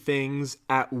many things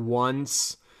at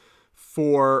once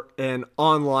for an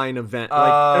online event.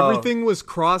 Like everything was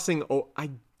crossing.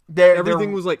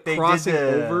 Everything was like crossing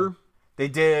over. They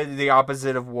did the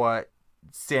opposite of what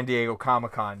San Diego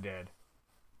Comic-Con did.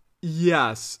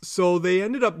 Yes. So they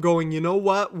ended up going, you know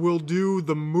what? We'll do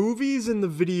the movies and the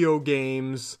video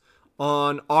games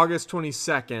on August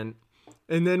 22nd.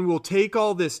 And then we'll take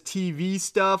all this TV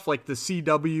stuff, like the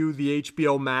CW, the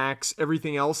HBO Max,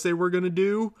 everything else they were going to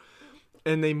do.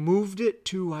 And they moved it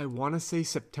to, I want to say,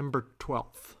 September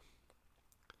 12th.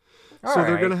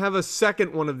 They're going to have a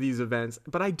second one of these events.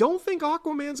 But I don't think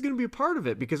Aquaman's going to be a part of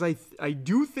it. Because I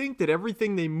do think that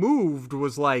everything they moved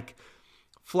was like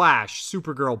Flash,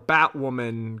 Supergirl,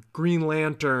 Batwoman, Green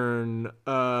Lantern,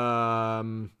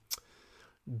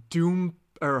 Doom,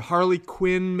 or Harley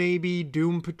Quinn, maybe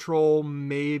Doom Patrol,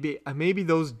 maybe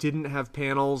those didn't have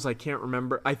panels. I can't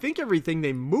remember. I think everything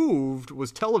they moved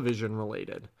was television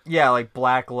related. Yeah, like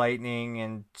Black Lightning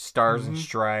and Stars and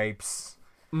Stripes.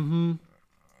 Mm-hmm.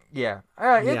 Yeah,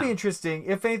 it'd be interesting.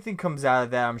 If anything comes out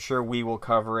of that, I'm sure we will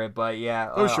cover it. But yeah,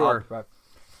 sure.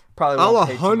 I'll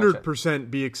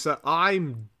 100% be excited.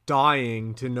 I'm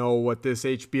dying to know what this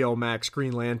HBO Max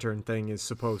Green Lantern thing is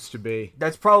supposed to be.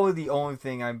 That's probably the only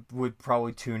thing I would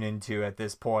probably tune into at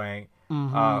this point.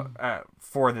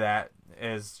 For that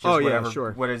is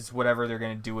just whatever they're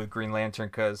gonna do with Green Lantern,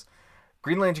 because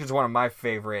Green Lantern is one of my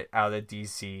favorite out of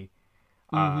DC.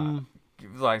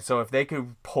 Like, so if they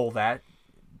could pull that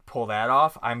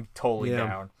off, I'm totally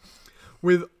down.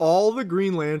 With all the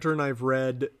Green Lantern I've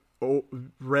read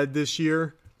this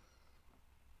year,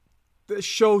 the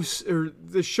show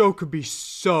could be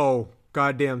so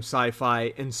goddamn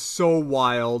sci-fi and so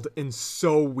wild and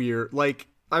so weird. Like,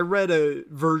 I read a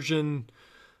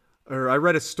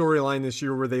storyline this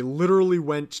year where they literally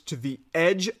went to the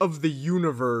edge of the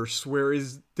universe,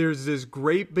 there's this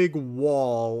great big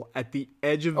wall at the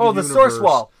edge of the universe. The source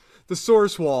wall. The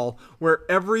source wall, where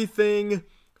everything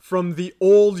from the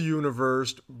old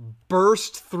universe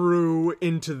burst through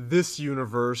into this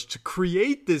universe to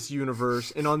create this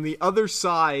universe, and on the other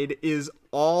side is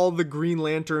all the Green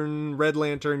Lantern, Red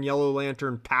Lantern, Yellow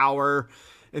Lantern power,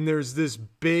 and there's this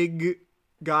big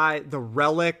guy, the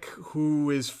Relic, who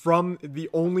is from the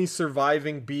only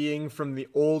surviving being from the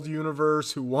old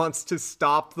universe, who wants to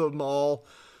stop them all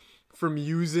from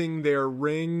using their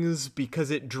rings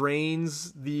because it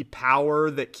drains the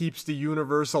power that keeps the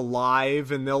universe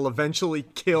alive, and they'll eventually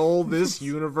kill this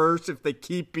universe if they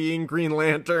keep being Green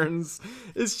Lanterns.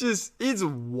 It's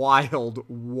wild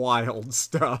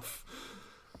stuff.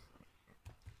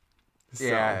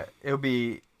 Yeah, it'll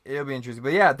be interesting.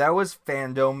 But yeah, that was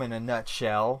fandom in a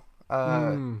nutshell.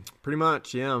 Pretty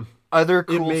much, yeah. Other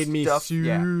cool stuff. It made me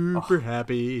super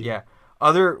happy. Yeah.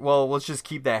 Let's just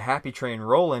keep that happy train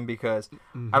rolling, because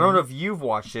I don't know if you've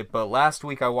watched it, but last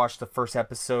week I watched the first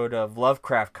episode of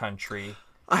Lovecraft Country.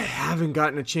 I haven't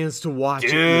gotten a chance to watch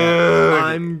it yet.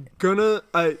 I'm gonna...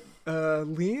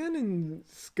 Leanne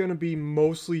is gonna be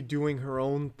mostly doing her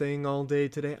own thing all day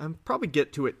today. I'm probably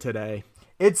get to it today.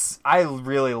 I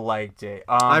really liked it.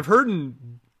 I've heard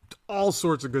all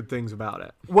sorts of good things about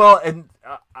it. Well, and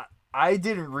I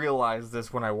didn't realize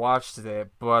this when I watched it,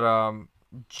 but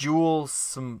Jules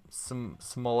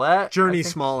Smollett, Journey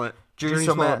Smollett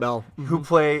Bell, who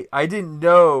I didn't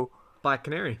know Black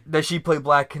Canary, that she played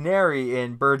Black Canary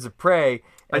in Birds of Prey.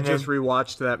 And I just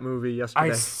rewatched that movie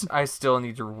yesterday. I still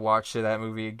need to watch that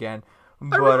movie again.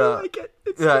 But, I really like it.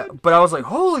 It's good. But I was like,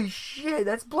 holy shit,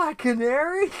 that's Black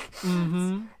Canary?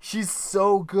 She's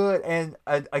so good. And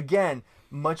again,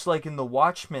 much like in the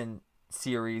Watchmen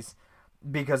series,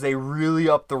 because they really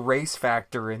upped the race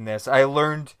factor in this, I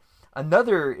learned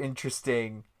another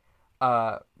interesting,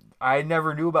 I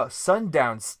never knew about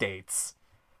sundown states.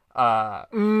 And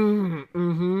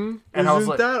I was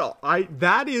like,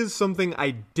 that is something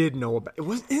I did know about.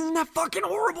 Isn't that fucking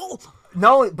horrible?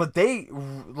 No, but they do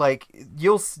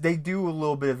a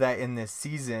little bit of that in this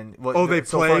season. They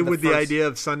play with the idea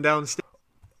of sundown state.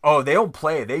 Oh, they don't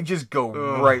play it. They just go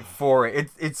right for it.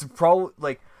 It's probably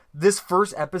like this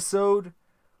first episode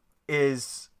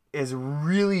is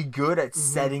really good at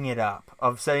setting it up.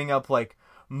 Of setting up like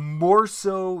more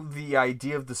so the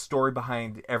idea of the story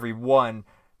behind every one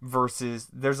versus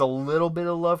there's a little bit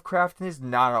of Lovecraftiness,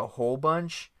 not a whole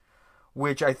bunch,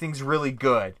 which I think is really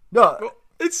good. No,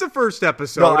 it's the first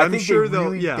episode. No, I'm sure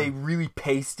they really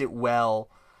paced it well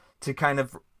to kind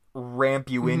of ramp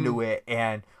you into it,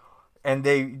 and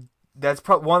that's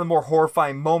probably one of the more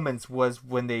horrifying moments was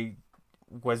them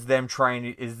trying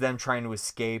to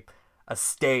escape a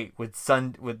state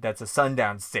that's a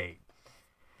sundown state.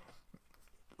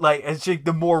 Like, it's like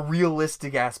the more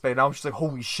realistic aspect. And I was just like,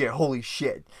 holy shit.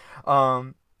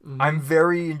 I'm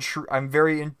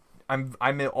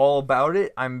all about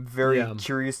it. I'm very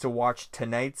curious to watch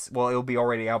tonight's. Well, it'll be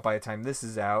already out by the time this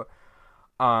is out.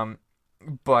 But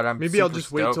maybe I'll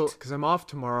just wait till, because I'm off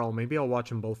tomorrow. Maybe I'll watch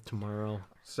them both tomorrow,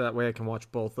 so that way I can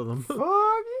watch both of them. Fuck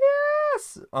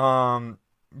yes.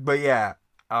 But yeah.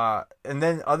 And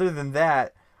then other than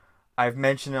that, I've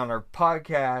mentioned on our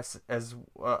podcast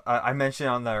I mentioned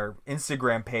on our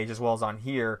Instagram page as well as on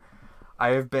here. I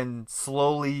have been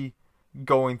slowly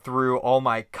going through all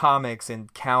my comics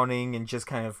and counting and just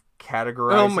kind of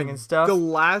categorizing and stuff. The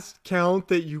last count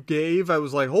that you gave, I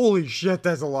was like, holy shit,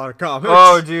 that's a lot of comics.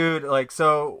 Oh, dude. Like,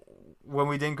 so when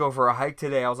we didn't go for a hike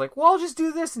today, I was like, well, I'll just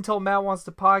do this until Matt wants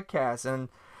to podcast. And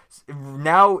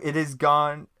now it is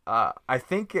gone. I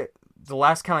think the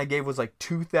last count I gave was like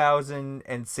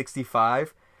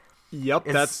 2,065. Yep,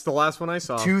 that's the last one I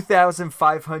saw.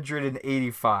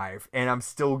 2,585, and I'm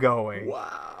still going.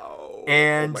 Wow.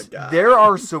 And there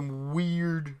are some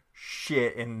weird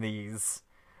shit in these.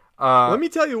 Let me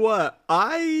tell you what,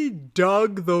 I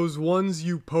dug those ones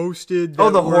you posted. The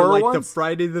horror like ones? The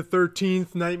Friday the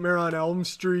 13th, Nightmare on Elm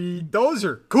Street. Those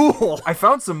are cool. I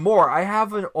found some more. I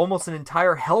have almost an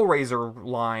entire Hellraiser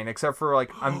line, except for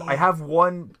like I have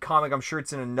one comic. I'm sure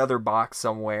it's in another box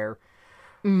somewhere.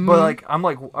 But like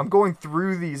I'm going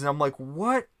through these and I'm like,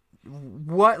 what?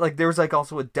 Like there's like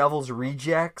also a Devil's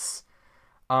Rejects.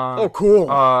 Cool.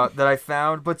 That I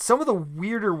found, but some of the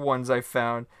weirder ones I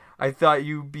found, I thought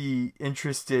you'd be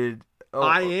interested.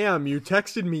 I am. You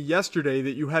texted me yesterday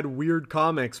that you had weird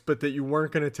comics, but that you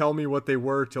weren't going to tell me what they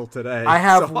were till today.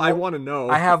 I want to know.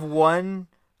 I have one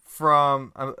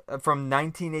from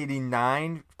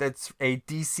 1989 that's a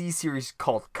DC series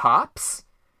called Cops.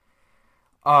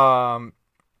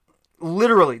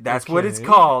 Literally, that's what it's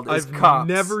called. I've Cops.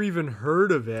 Never even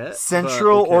heard of it.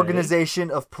 Central Organization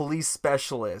of Police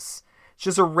Specialists. It's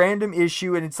just a random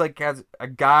issue, and it's like has a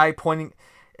guy pointing.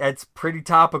 It's pretty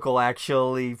topical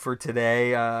actually for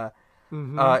today.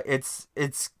 It's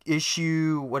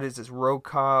issue. What is this?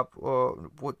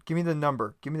 RoCop. Give me the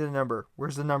number.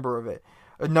 Where's the number of it?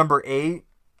 Number 8.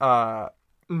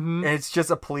 And it's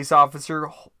just a police officer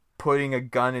putting a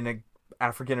gun in an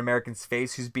African American's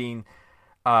face who's being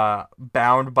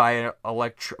bound by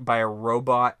a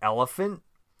robot elephant.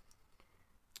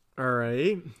 All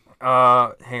right.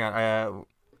 Hang on.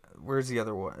 Where's the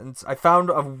other one? I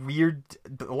found a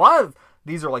lot of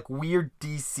these are like weird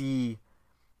DC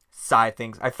side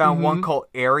things. I found one called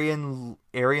Aryan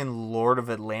Lord of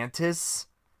Atlantis,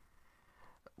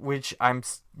 which I'm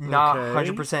not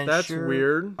 100% sure. That's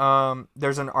weird.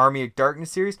 There's an Army of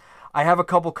Darkness series. I have a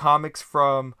couple comics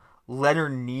from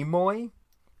Leonard Nimoy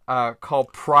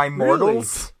called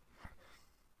Primordials.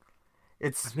 Really?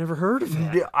 I've never heard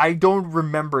of it. I don't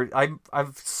remember.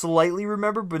 I've slightly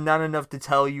remembered, but not enough to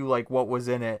tell you like what was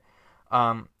in it.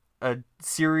 A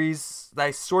series that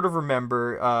I sort of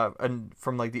remember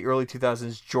from like the early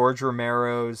 2000s, George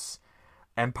Romero's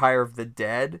Empire of the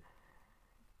Dead.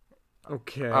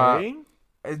 Okay.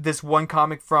 This one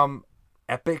comic from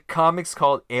Epic Comics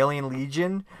called Alien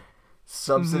Legion,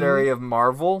 subsidiary of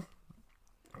Marvel.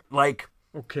 Like,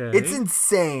 okay, it's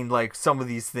insane. Like some of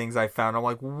these things I found, I'm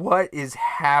like, what is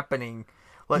happening?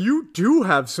 Like, you do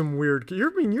have some weird.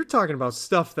 You're talking about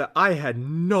stuff that I had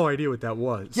no idea what that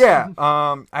was. Yeah.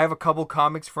 I have a couple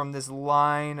comics from this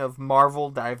line of Marvel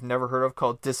that I've never heard of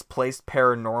called Displaced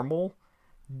Paranormal,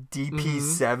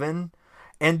 DP7.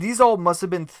 And these all must have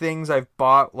been things I've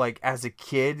bought like as a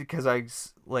kid because I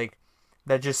like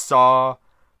that just saw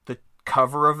the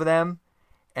cover of them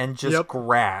and just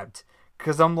grabbed.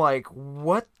 Because I'm like,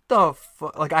 what the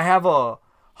fuck? Like, I have a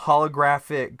gold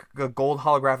holographic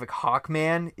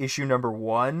Hawkman issue number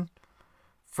 1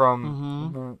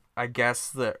 from I guess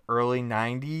the early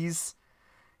 90s.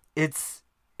 It's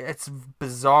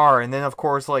bizarre. And then of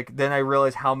course, like, then I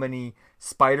realized how many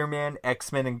Spider-Man,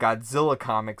 X-Men, and Godzilla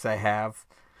comics I have.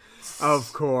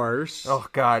 Of course. Oh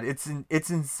god, it's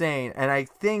insane. And I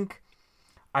think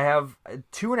I have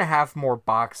 2.5 more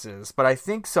boxes, but I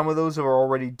think some of those are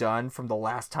already done from the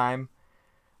last time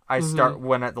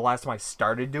the last time I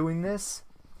started doing this.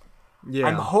 Yeah.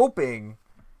 I'm hoping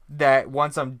that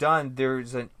once I'm done,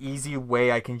 there's an easy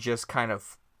way I can just kind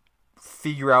of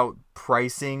figure out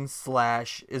pricing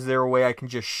 / is there a way I can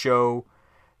just show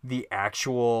the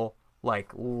actual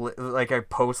like I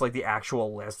post like the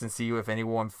actual list and see if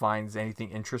anyone finds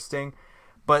anything interesting.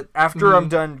 But after I'm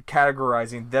done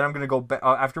categorizing, then I'm gonna go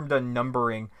after I'm done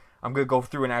numbering, I'm gonna go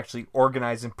through and actually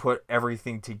organize and put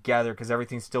everything together, because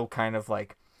everything's still kind of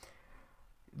like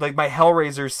my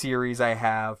Hellraiser series I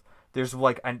have. There's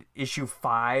like an issue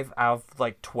 5 out of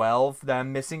like 12 that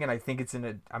I'm missing, and I think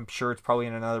I'm sure it's probably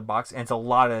in another box, and it's a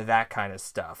lot of that kind of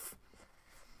stuff.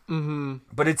 Mm-hmm.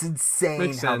 But it's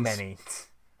insane how many.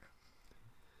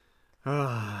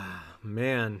 Ah,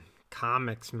 man.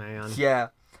 Comics, man. Yeah.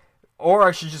 Or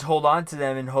I should just hold on to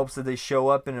them in hopes that they show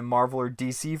up in a Marvel or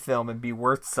DC film and be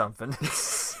worth something.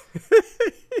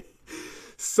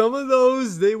 Some of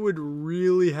those, they would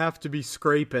really have to be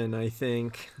scraping, I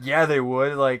think. Yeah, they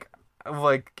would.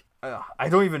 I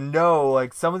don't even know.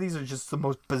 Like, some of these are just the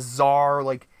most bizarre,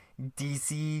 like,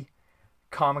 DC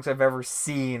comics I've ever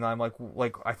seen. I'm like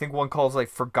I think one calls like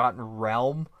Forgotten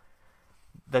Realm.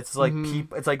 That's like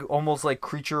it's like almost like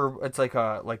creature. It's like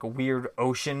a weird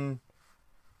ocean,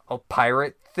 a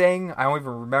pirate thing. I don't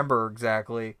even remember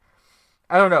exactly.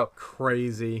 I don't know.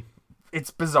 Crazy.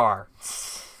 It's bizarre.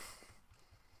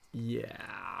 Yeah.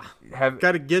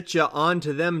 Got to get you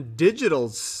onto them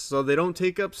digitals so they don't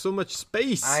take up so much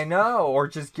space. I know. Or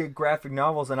just get graphic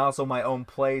novels and also my own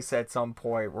place at some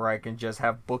point where I can just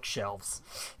have bookshelves.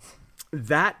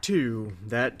 That too.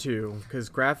 Because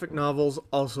graphic novels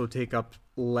also take up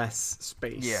less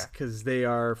space. Yeah. Because they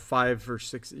are 5 or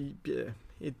 6. Yeah.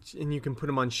 And you can put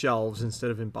them on shelves instead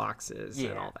of in boxes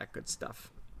and all that good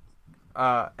stuff.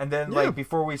 And then, like,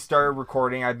 before we started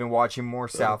recording, I've been watching more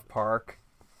South Park.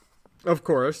 Of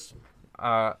course.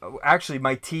 Actually,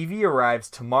 my TV arrives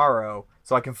tomorrow,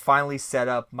 so I can finally set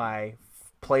up my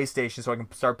PlayStation so I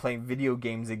can start playing video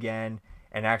games again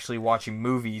and actually watching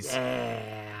movies.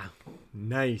 Yeah.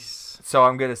 Nice. So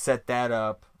I'm going to set that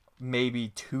up maybe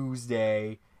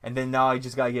Tuesday, and then now I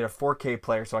just got to get a 4K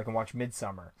player so I can watch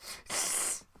Midsummer.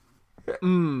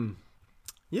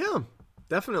 Yeah,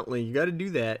 definitely. You got to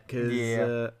do that,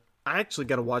 because I actually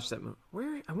got to watch that movie.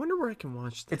 I wonder where I can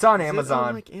watch that. It's on Is Amazon. It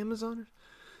on, like, Amazon?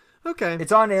 Okay.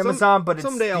 It's on Amazon, but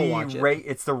someday I'll watch it.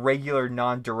 It's the regular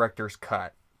non-director's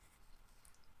cut.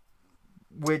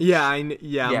 Which,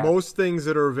 most things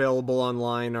that are available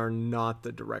online are not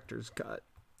the director's cut.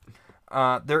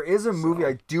 There is a movie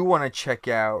I do want to check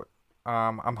out.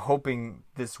 I'm hoping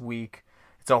this week.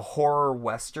 It's a horror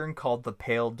western called The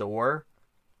Pale Door.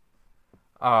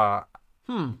 I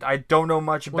don't know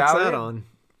much about it. What's that on?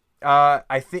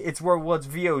 I think it's it's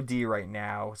VOD right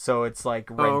now, so it's like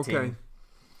renting. Oh, okay.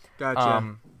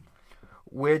 Gotcha.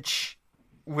 Which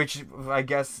I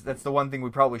guess that's the one thing we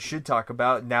probably should talk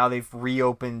about. Now they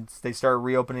started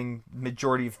reopening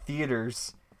majority of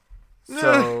theaters.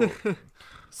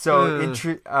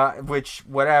 Which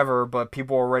whatever, but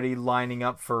people are already lining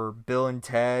up for Bill and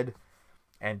Ted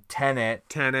and Tenet.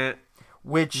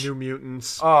 Which New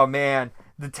Mutants. Oh man,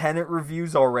 the Tenet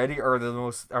reviews already are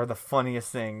the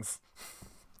funniest things.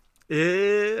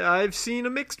 I've seen a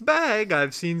mixed bag.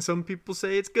 I've seen some people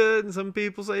say it's good and some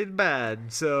people say it's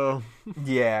bad. So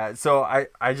yeah, so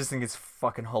I just think it's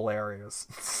fucking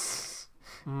hilarious.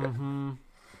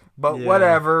 But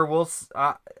whatever, we'll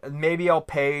maybe I'll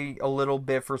pay a little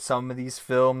bit for some of these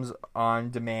films on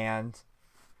demand.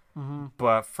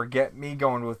 But forget me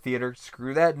going to a theater.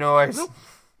 Screw that noise. Nope.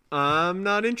 I'm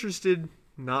not interested.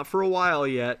 Not for a while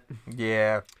yet.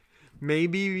 Yeah.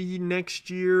 Maybe next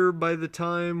year by the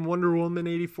time Wonder Woman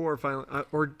 84 finally...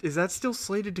 or is that still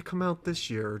slated to come out this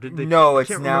year? Or did they? No, it's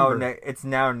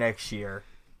now next year.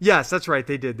 Yes, that's right.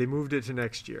 They did. They moved it to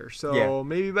next year. So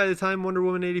maybe by the time Wonder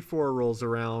Woman 84 rolls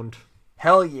around...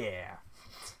 Hell yeah.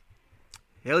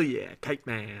 Hell yeah. Kite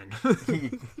Man.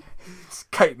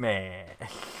 Kite Man.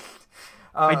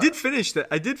 I did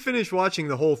finish watching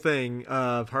the whole thing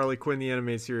of Harley Quinn the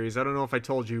animated series. I don't know if I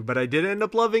told you, but I did end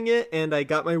up loving it, and I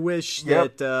got my wish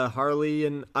that Harley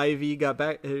and Ivy got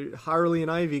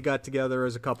together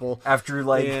as a couple after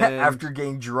after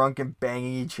getting drunk and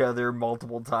banging each other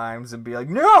multiple times and be like,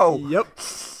 no.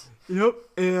 Yep.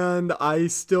 And I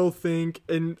still think,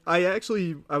 and I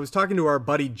was talking to our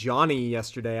buddy Johnny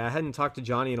yesterday. I hadn't talked to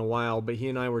Johnny in a while, but he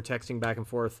and I were texting back and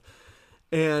forth.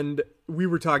 And we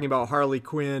were talking about Harley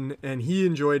Quinn, and he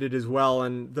enjoyed it as well.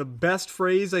 And the best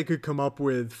phrase I could come up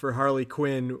with for Harley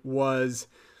Quinn was,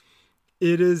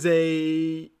 it is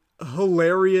a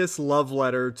hilarious love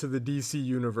letter to the DC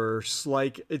universe.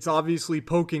 Like, it's obviously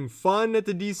poking fun at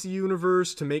the DC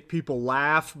universe to make people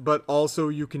laugh, but also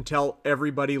you can tell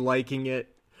everybody liking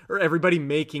it, or everybody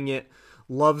making it,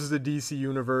 loves the DC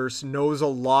universe, knows a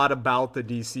lot about the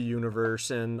DC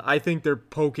universe, and I think they're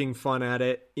poking fun at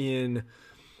it in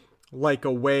like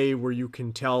a way where you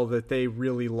can tell that they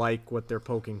really like what they're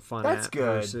poking fun That's at good.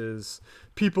 versus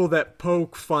people that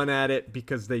poke fun at it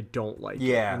because they don't like it.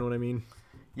 Yeah. You know what I mean?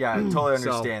 Yeah, I totally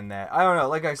So- understand that. I don't know.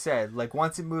 Like I said, like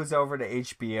once it moves over to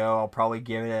HBO, I'll probably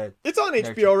give it It's on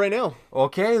HBO right now.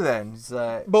 okay then.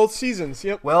 Both seasons,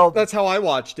 yep. Well- that's how I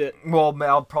watched it. Well,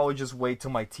 I'll probably just wait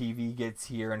till my TV gets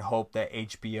here and hope that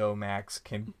HBO Max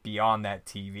can be on that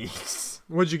TV.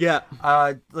 What'd you get?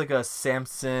 Like a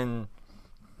Samsung.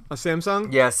 A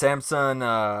Samsung? Yeah,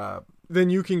 Samsung. Then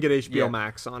you can get HBO Yeah.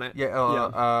 Max on it.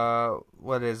 Yeah.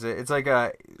 What is it? It's like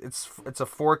it's a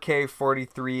 4K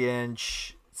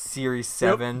 43-inch Series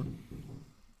 7.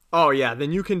 Oh yeah,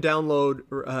 then you can download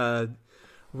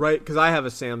right, because I have a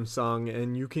Samsung,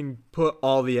 and you can put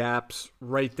all the apps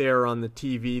right there on the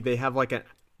TV. They have like an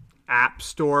app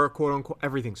store, quote unquote.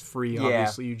 Everything's free, Yeah.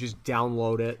 obviously. You just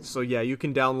download it. So yeah, you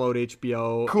can download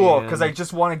HBO. Cool, because I and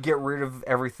just want to get rid of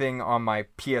everything on my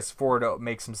PS4 to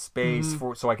make some space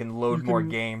so I can load more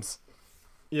games.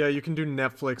 yeah, you can do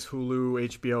Netflix, Hulu,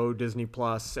 HBO, Disney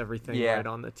Plus, everything Yeah. right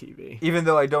on the TV. Even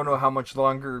though I don't know how much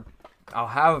longer I'll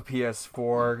have a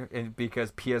PS4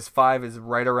 because PS5 is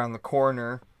right around the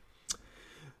corner.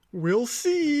 We'll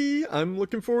see. I'm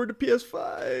looking forward to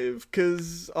PS5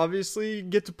 because obviously you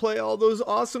get to play all those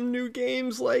awesome new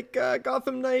games like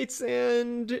Gotham Knights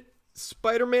and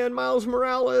Spider-Man Miles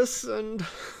Morales and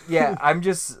Yeah,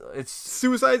 it's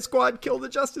Suicide Squad Kill the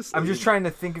Justice League. I'm just trying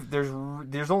to think if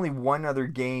there's only one other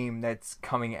game that's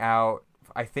coming out,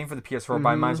 I think, for the PS4, but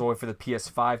I might as well wait for the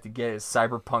PS5 to get it.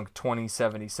 Cyberpunk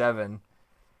 2077.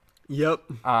 Yep.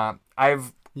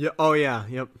 Yeah. Oh yeah.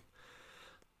 Yep.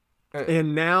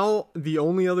 And now the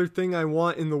only other thing I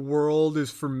want in the world is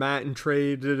for Matt and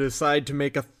Trey to decide to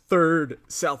make a third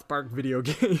South Park video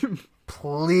game.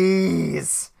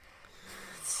 Please.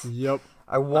 Yep.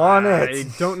 I want I it.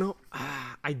 don't know.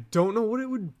 I don't know what it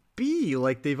would be.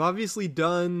 Like, they've obviously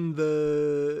done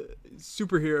the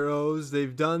superheroes.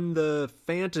 They've done the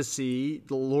fantasy,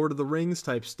 the Lord of the Rings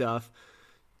type stuff.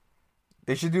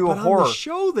 They should do a But horror. on the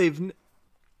show, they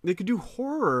could do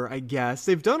horror, I guess.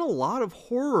 They've done a lot of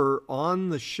horror on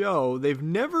the show. They've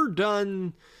never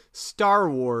done Star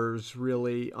Wars,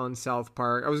 really, on South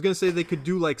Park. I was going to say they could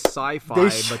do, like,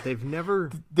 sci-fi, but they've never...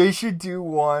 They should do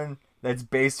one that's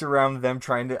based around them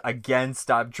trying to, again,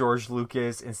 stop George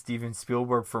Lucas and Steven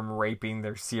Spielberg from raping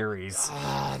their series.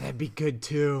 Ah, that'd be good,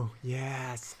 too.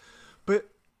 Yes. But,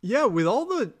 yeah, with all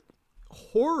the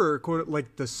horror, quote,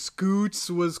 like, the Scoots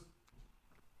was,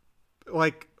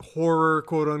 like, horror,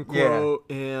 quote unquote,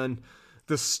 and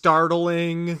the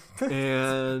Startling,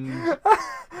 and...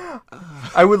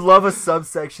 I would love a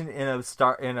subsection in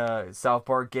a South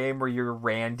Park game where you're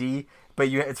Randy, but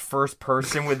it's first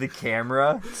person with the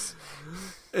camera.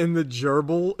 and the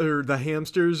gerbil, or the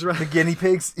hamsters, right? The guinea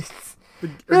pigs.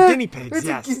 Or guinea pigs, It's a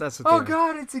yes, gu- that's what they Oh are.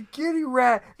 god, it's a guinea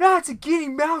rat. No, it's a guinea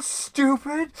mouse,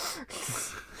 stupid.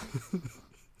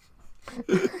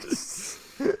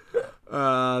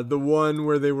 The one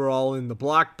where they were all in the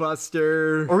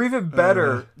Blockbuster. Or even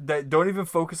better, that don't even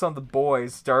focus on the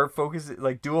boys. Start focusing,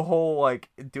 like, do it like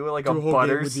a do a whole game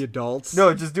Butters. with the adults.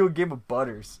 No, just do a game of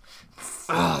Butters.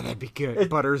 That'd be good.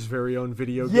 Butters' very own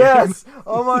video game. Yes.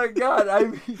 Oh my god. I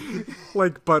mean,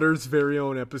 Like Butters' very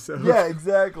own episode. yeah,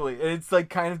 exactly. And it's like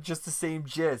kind of just the same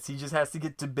gist. He just has to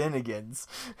get to Bennigan's.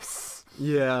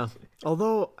 Yeah.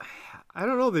 Although, I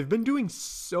don't know. They've been doing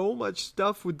so much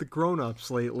stuff with the grown-ups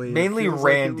lately. It Mainly feels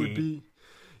like it Randy. would be-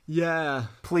 yeah.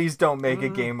 Please don't make a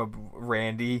game of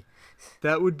Randy.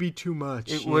 That would be too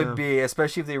much. It yeah. would be,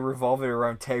 especially if they revolve it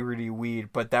around Integrity Weed,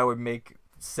 but that would make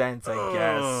sense, I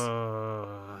guess.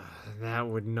 That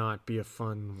would not be a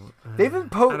fun one. They've been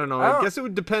I don't know. I guess it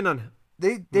would depend on...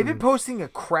 They've been posting a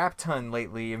crap ton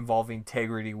lately involving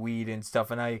Integrity Weed and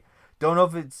stuff, and I don't know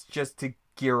if it's just to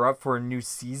gear up for a new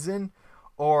season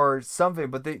or something.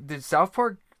 But the South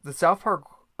Park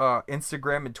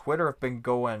Instagram and Twitter have been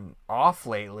going off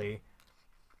lately.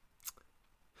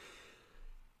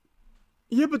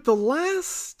 Yeah, but the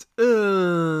last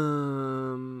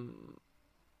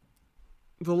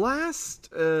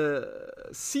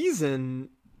season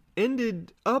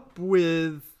ended up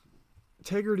with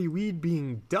Integrity Weed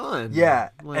being done. Yeah,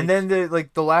 Like, and then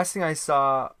the last thing I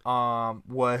saw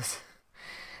was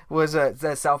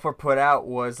that South Park put out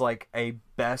was like a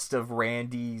best of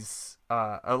Randy's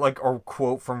or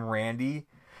quote from Randy,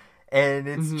 and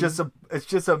it's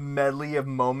just a medley of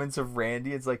moments of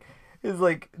Randy. It's like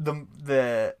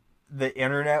the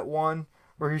internet one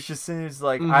where he's just sitting. He's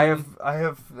like, I have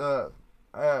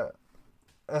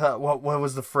what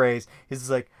was the phrase? He's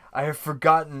like, I have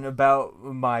forgotten about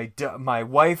my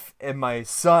wife and my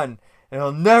son, and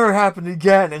it'll never happen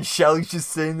again. And Shelly's just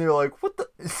sitting there like, what the?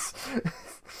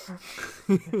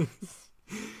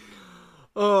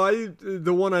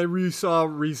 The one I saw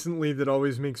recently that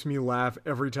always makes me laugh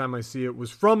every time I see it was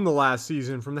from the last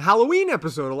season, from the Halloween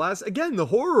episode again, the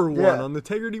horror one on the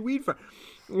Tegrity Weed Farm.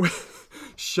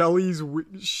 Shelly's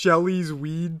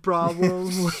weed problem.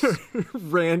 Where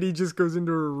Randy just goes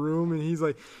into her room and he's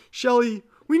like, Shelly,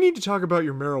 we need to talk about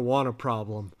your marijuana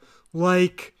problem.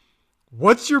 Like,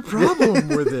 what's your problem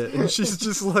with it? And she's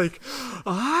just like,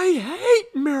 I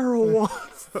hate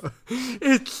marijuana.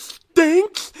 It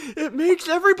stinks. It makes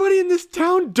everybody in this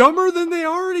town dumber than they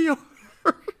already are.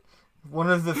 One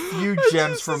of the few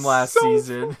gems from last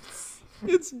season.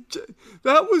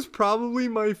 That was probably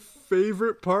my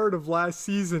favorite part of last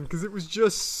season because it was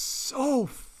just so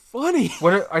funny.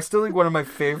 I still think one of my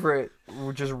favorite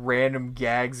just random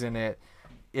gags in it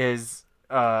is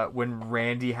when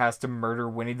Randy has to murder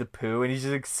Winnie the Pooh and he's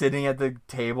just like sitting at the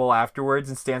table afterwards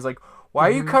and Stan's like, why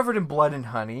are you covered in blood and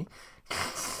honey?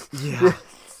 Yeah.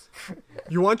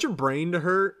 You want your brain to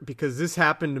hurt? Because this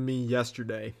happened to me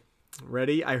yesterday.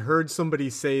 Ready? I heard somebody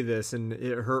say this and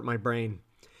it hurt my brain.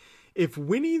 If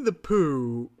Winnie the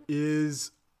Pooh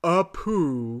is a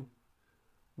poo,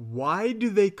 why do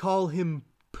they call him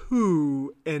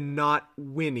Pooh and not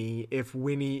Winnie if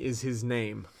Winnie is his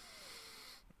name?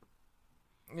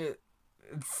 It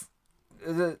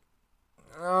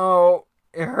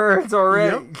hurts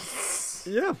already. Yep.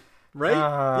 Yeah, right?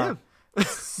 Yeah.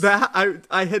 That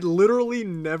I had literally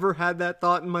never had that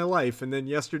thought in my life, and then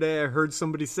yesterday I heard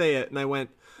somebody say it and I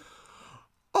went,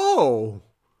 oh,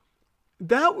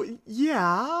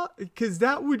 because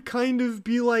that would kind of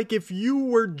be like if you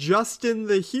were Justin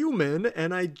the human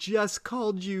and I just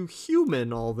called you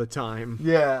human all the time.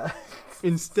 Yeah.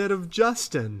 Instead of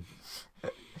Justin.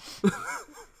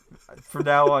 From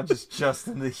now on, just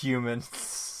Justin the human.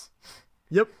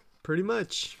 Yep, pretty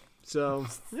much. So,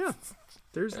 yeah,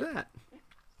 there's that.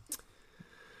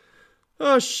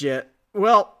 Oh, shit.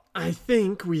 Well, I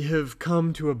think we have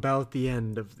come to about the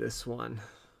end of this one.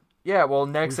 Yeah, well,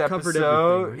 next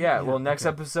episode,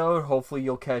 episode, hopefully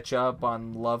you'll catch up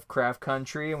on Lovecraft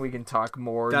Country and we can talk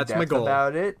more in That's my depth goal.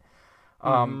 About it.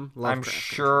 I'm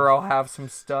sure I'll have some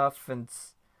stuff and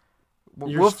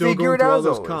we'll figure it out as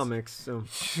always. Comics, so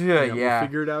yeah. We'll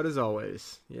figure it out as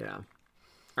always. Yeah.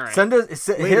 All right.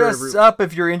 Hit us up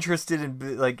if you're interested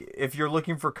in, like, if you're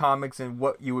looking for comics and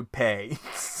what you would pay.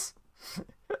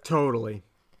 Totally.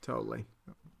 All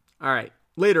right.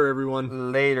 Later,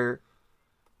 everyone. Later.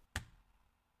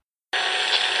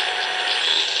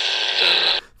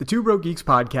 The Two Broke Geeks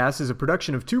podcast is a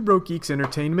production of Two Broke Geeks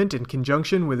Entertainment in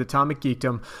conjunction with Atomic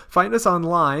Geekdom. Find us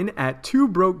online at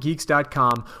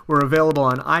twobrokegeeks.com. We're available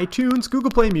on iTunes, Google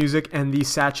Play Music, and the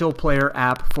Satchel Player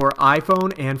app for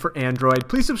iPhone and for Android.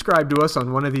 Please subscribe to us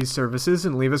on one of these services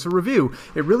and leave us a review.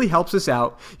 It really helps us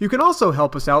out. You can also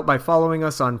help us out by following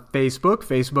us on Facebook,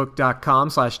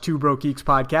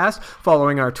 facebook.com/twobrokegeekspodcast,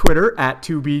 following our Twitter at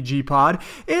 2BGPod,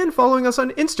 and following us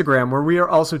on Instagram, where we are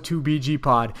also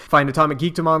 2BGPod. Find Atomic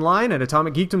Geekdom online at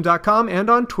atomicgeekdom.com and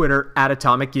on Twitter at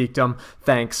Atomic Geekdom.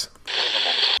 Thanks.